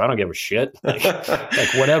against you. I don't give a shit. Like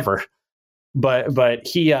whatever. But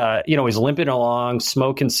he, he's limping along,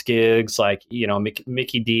 smoking skigs, like,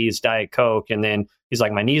 Mickey D's Diet Coke. And then he's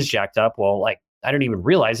like, my knee's jacked up. Well, like, I didn't even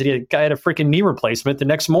realize that the guy had a freaking knee replacement the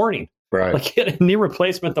next morning. Right. Like he had a knee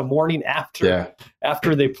replacement the morning after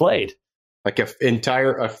they played. Like a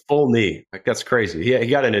full knee. Like that's crazy. He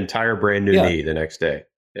got an entire brand new knee the next day.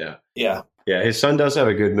 Yeah. Yeah. Yeah. His son does have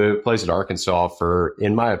a good move. Plays at Arkansas for,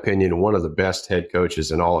 in my opinion, one of the best head coaches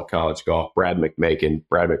in all of college golf, Brad McMakin.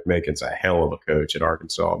 Brad McMakin's a hell of a coach at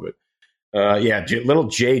Arkansas. But little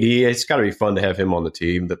JD, it's got to be fun to have him on the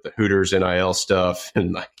team. That the Hooters NIL stuff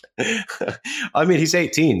and like, I mean, he's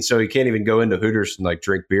 18, so he can't even go into Hooters and like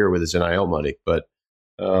drink beer with his NIL money. But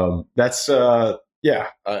that's little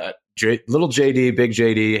JD, big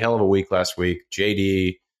JD, hell of a week last week.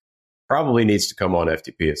 JD probably needs to come on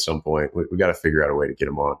FTP at some point. We got to figure out a way to get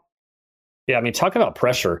him on. Yeah, I mean, talk about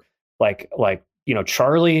pressure. Like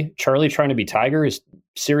Charlie trying to be Tiger is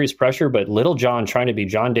serious pressure, but Little John trying to be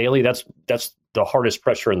John Daly, that's the hardest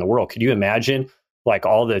pressure in the world. Could you imagine like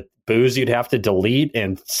all the booze you'd have to delete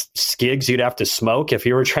and skigs you'd have to smoke if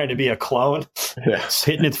you were trying to be a clone? Yeah.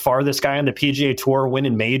 Hitting the farthest guy on the PGA Tour,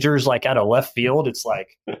 winning majors like out of left field. It's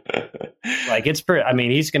like it's pretty. I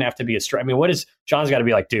mean, he's going to have to be John's got to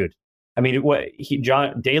be like, dude. I mean,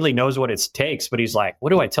 John Daly knows what it takes, but he's like, what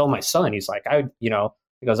do I tell my son? He's like,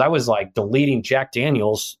 because I was like deleting Jack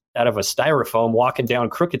Daniels out of a styrofoam walking down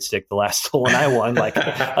Crooked Stick the last hole and I won. Like,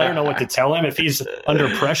 I don't know what to tell him. If he's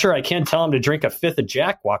under pressure, I can't tell him to drink a fifth of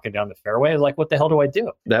Jack walking down the fairway. Like, what the hell do I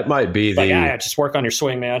do? That might be just work on your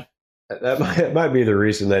swing, man. That might be the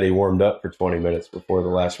reason that he warmed up for 20 minutes before the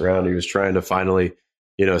last round. He was trying to finally,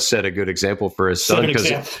 set a good example for his son.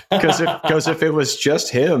 Because if it was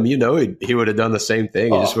just him, he would have done the same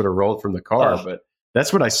thing. He just would have rolled from the car. But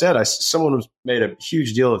that's what I said. Someone made a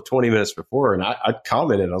huge deal of 20 minutes before, and I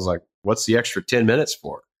commented. I was like, "What's the extra 10 minutes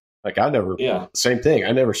for?" Like same thing.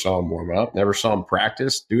 I never saw him warm up. Never saw him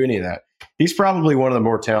practice, do any of that. He's probably one of the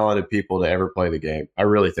more talented people to ever play the game. I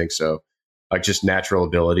really think so. Like just natural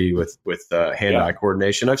ability with hand-eye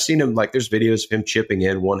coordination. I've seen him. Like there's videos of him chipping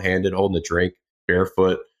in one-handed, holding a drink,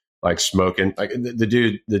 barefoot, like smoking. Like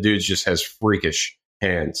the dude just has freakish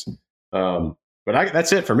hands. But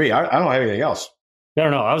that's it for me. I don't have anything else. No.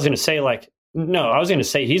 I was going to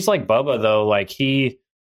say he's like Bubba though. Like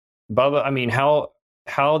Bubba. I mean, how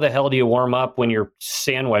the hell do you warm up when your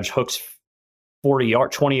sand wedge hooks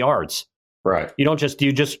 20 yards? Right. You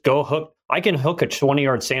just go hook. I can hook a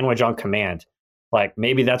 20-yard sand wedge on command. Like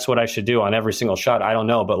maybe that's what I should do on every single shot. I don't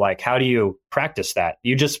know, but like, how do you practice that?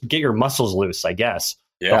 You just get your muscles loose, I guess.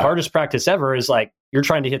 Yeah. The hardest practice ever is like you're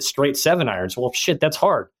trying to hit straight 7-irons. Well, shit, that's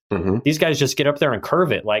hard. Mm-hmm. These guys just get up there and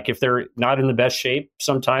curve it. Like if they're not in the best shape,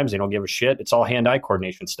 sometimes they don't give a shit. It's all hand-eye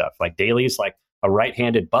coordination stuff. Like Daly's like a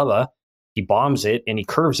right-handed Bubba. He bombs it and he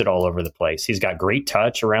curves it all over the place. He's got great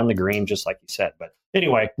touch around the green, just like you said. But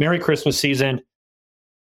anyway, Merry Christmas season.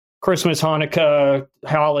 Christmas, Hanukkah,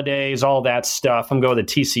 holidays, all that stuff. I'm going to the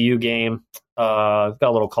TCU game. Got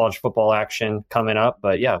a little college football action coming up.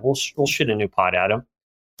 But yeah, we'll shoot a new pod at him.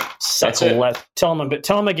 Tell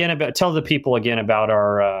the people again about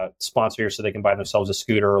our sponsor here so they can buy themselves a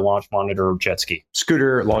scooter, launch monitor, or jet ski.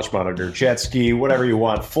 Scooter, launch monitor, jet ski, whatever you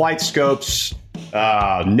want. Flight scopes,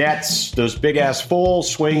 nets, those big ass full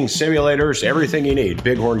swing simulators, everything you need.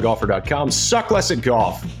 BighornGolfer.com. Suck less at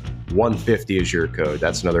golf. 150 is your code.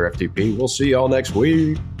 That's another FTP. We'll see y'all next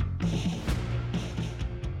week.